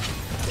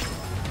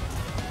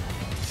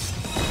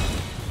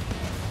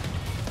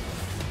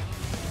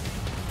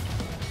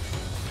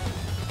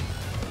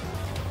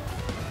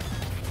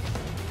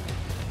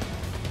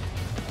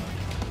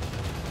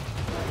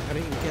అరే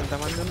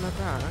ఇంకెంతమంది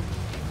ఉన్నారా?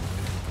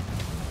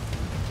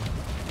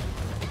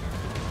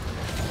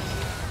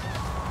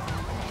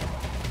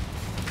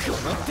こ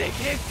のでけ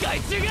え害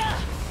虫が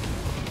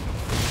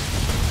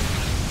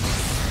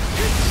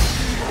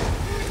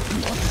も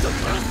っと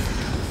殺す。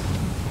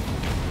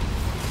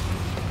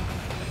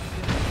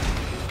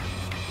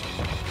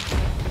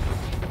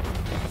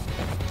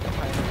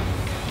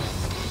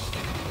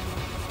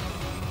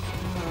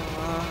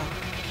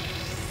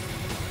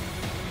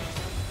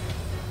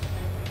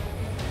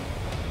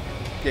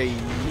や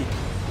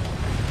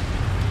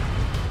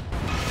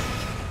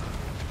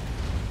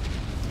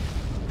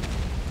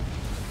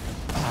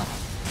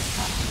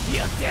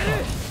ってやる。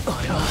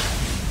あれは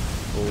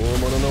大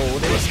物のお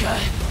でこしか。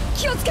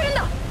気をつけるん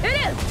だエ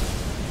レン。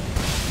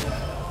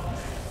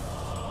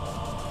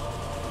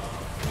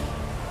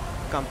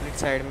 Complete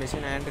side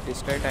mission and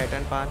destroy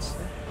Titan parts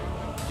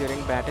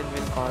during battle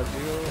will cause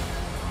you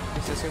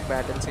decisive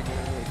battle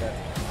signature.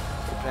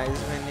 It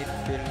rises when it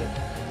filled.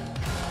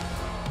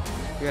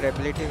 Your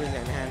ability will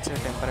enhance it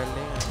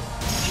temporarily.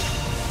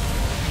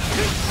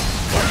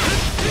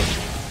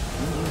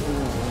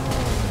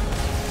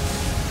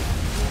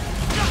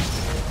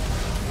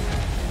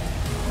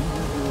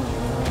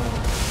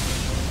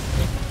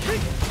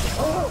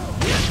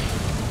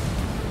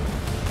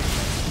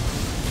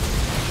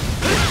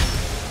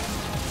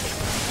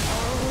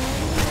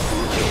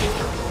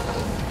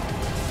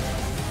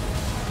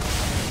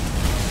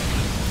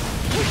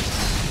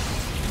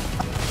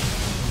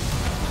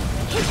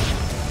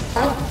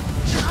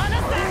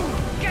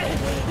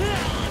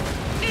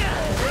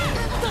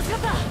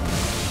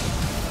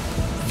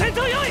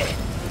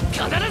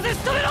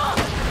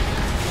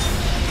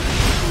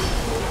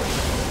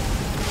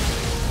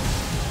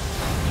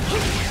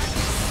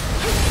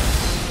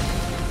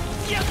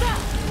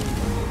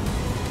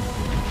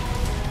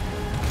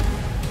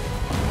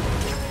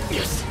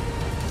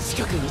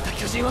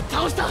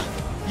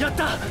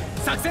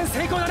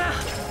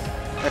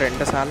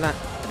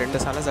 రెండు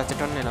సార్లు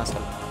చచ్చటం నేను అసలు.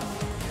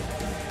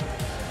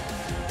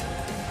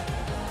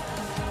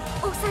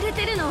 押され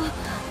てるの危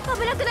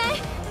なくな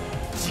い？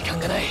時間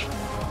がない。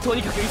と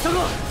にかく急ご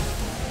う。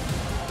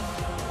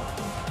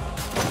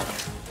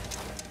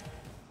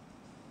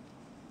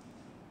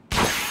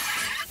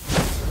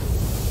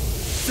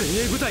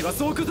精鋭部隊は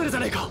総崩れじゃ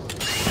ねえか。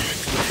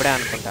ఇప్పుడే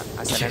అనుకుంటా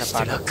అసలైన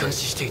పాట. 楽観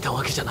視していた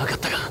わけじゃなかっ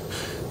たが、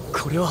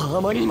これは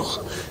あまりにも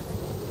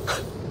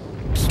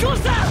寄港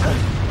した。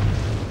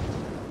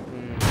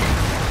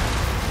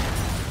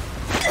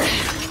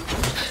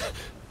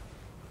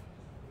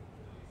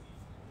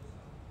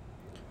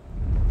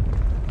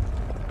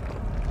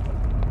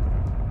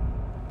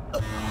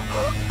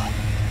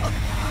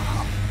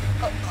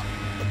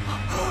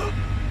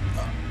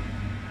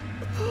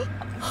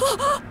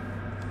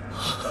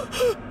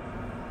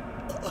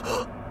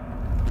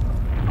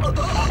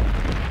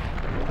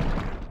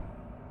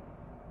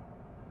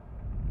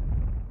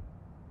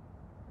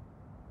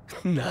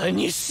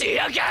何し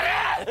やが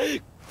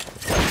る。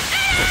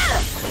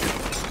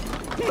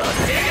待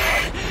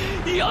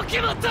ってよ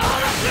けも通らす。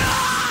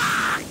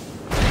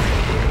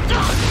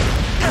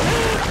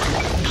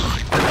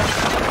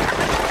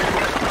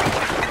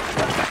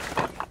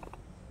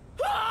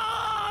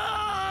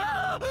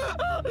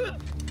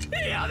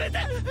や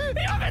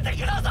めてく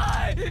ださ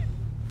い。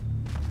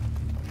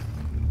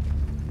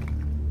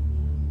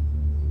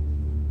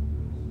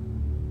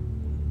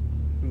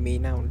み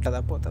んな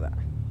ఉంటదా పోతదా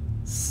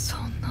そ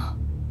んな。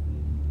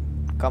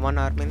Come on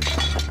Armin。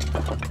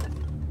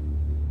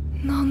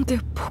なんで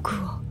僕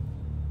は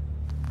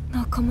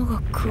仲間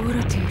が食わ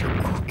れている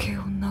光景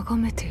を眺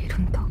めている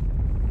んだ。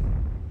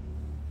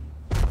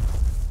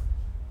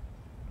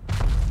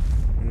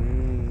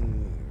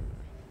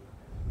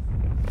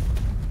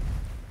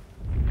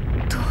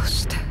どう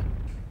して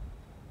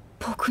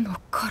僕の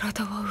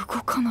体は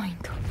動かないん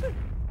だ。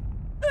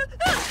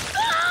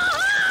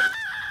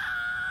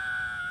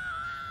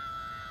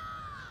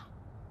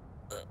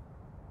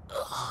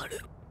あれ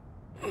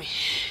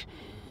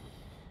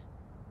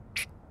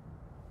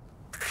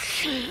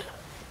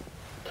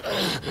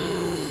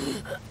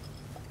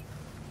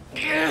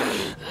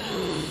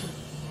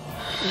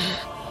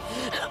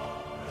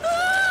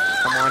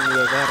Come on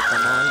Jaeger,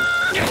 come on。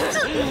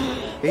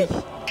えい。こ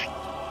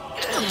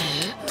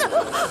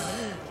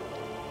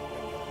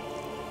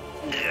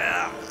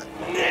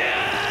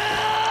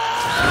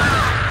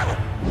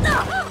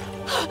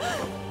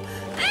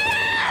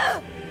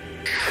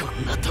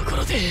んなとこ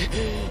ろで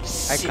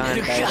死ね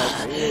るか。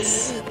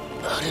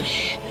アルミ、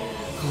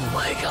お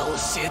前が教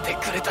えて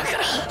くれたから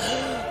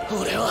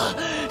俺は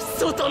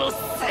外の世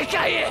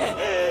界へ。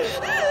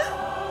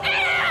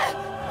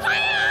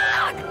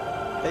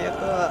早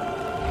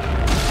く。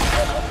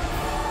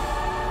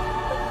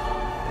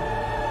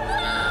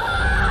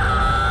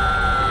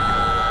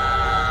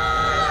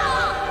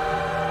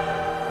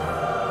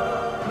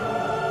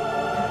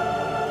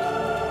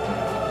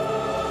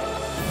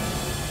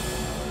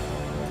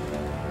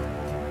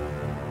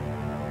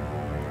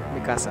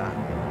Mikasa,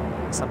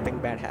 something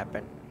bad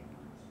happened.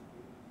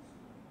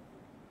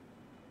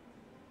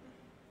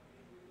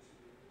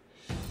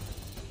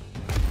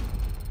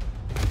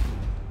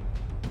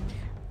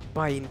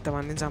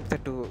 ఇంతమందిని చంపితే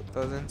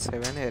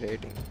 2007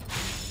 రేటింగ్,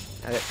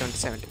 అదే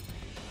 2017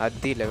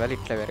 అది లెవెల్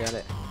ఇట్లా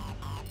పెరగాలి.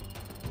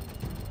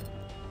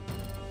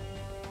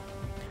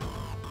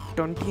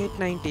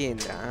 2890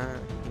 ఏందా,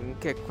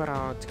 ఇంకెక్కువ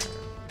రావచ్చు.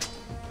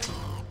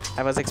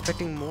 I was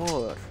expecting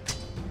more.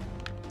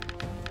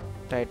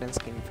 Titan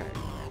skin fan.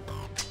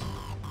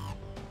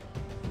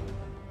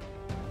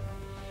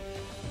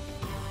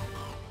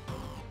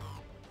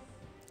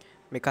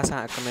 Mikasa,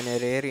 I mean, a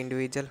rare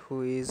individual who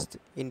is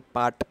in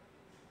part.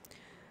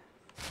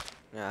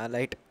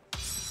 Light.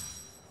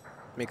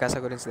 Mikasa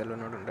gurinchi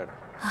telunnodu untadu.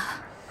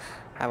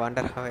 I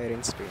wonder how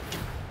Erin's doing.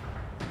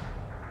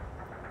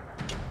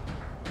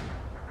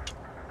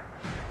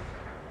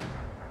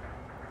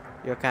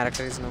 Your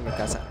character is no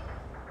Mikasa.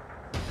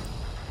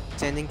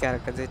 Changing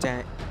characters.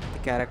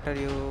 The character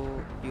you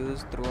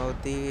use throughout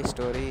the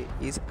story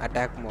is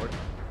attack mode.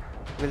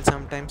 Will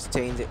sometimes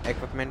change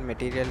equipment,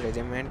 material,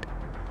 regiment,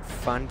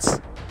 funds,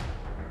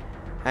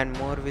 and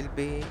more will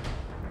be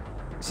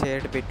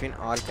shared between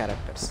all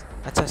characters.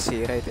 अच्छा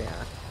share అయితే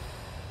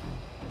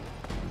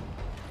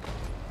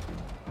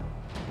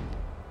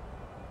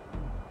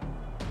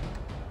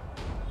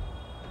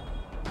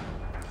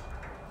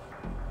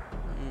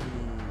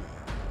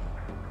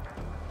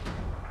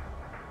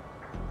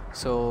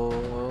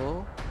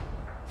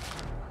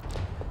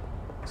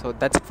So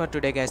that's it for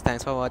today guys.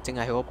 Thanks for watching.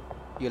 I hope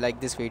you like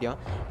this video.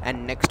 And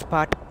next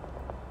part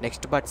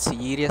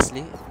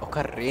seriously ఒక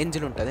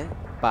రేంజ్లో ఉంటుంది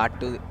పార్ట్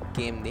 2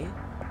 గేమ్ది.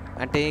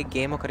 అంటే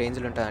గేమ్ ఒక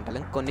రేంజ్లో ఉంటుంది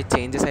అంటే కొన్ని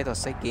చేంజెస్ అయితే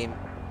వస్తాయి గేమ్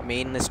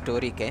మెయిన్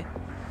స్టోరీకే.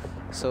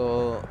 So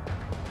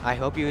I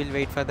hope you will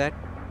wait for that.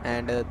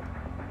 And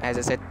as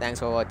I said, thanks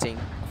for watching.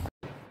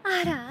 あ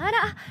らあら、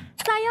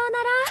さような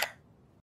ら。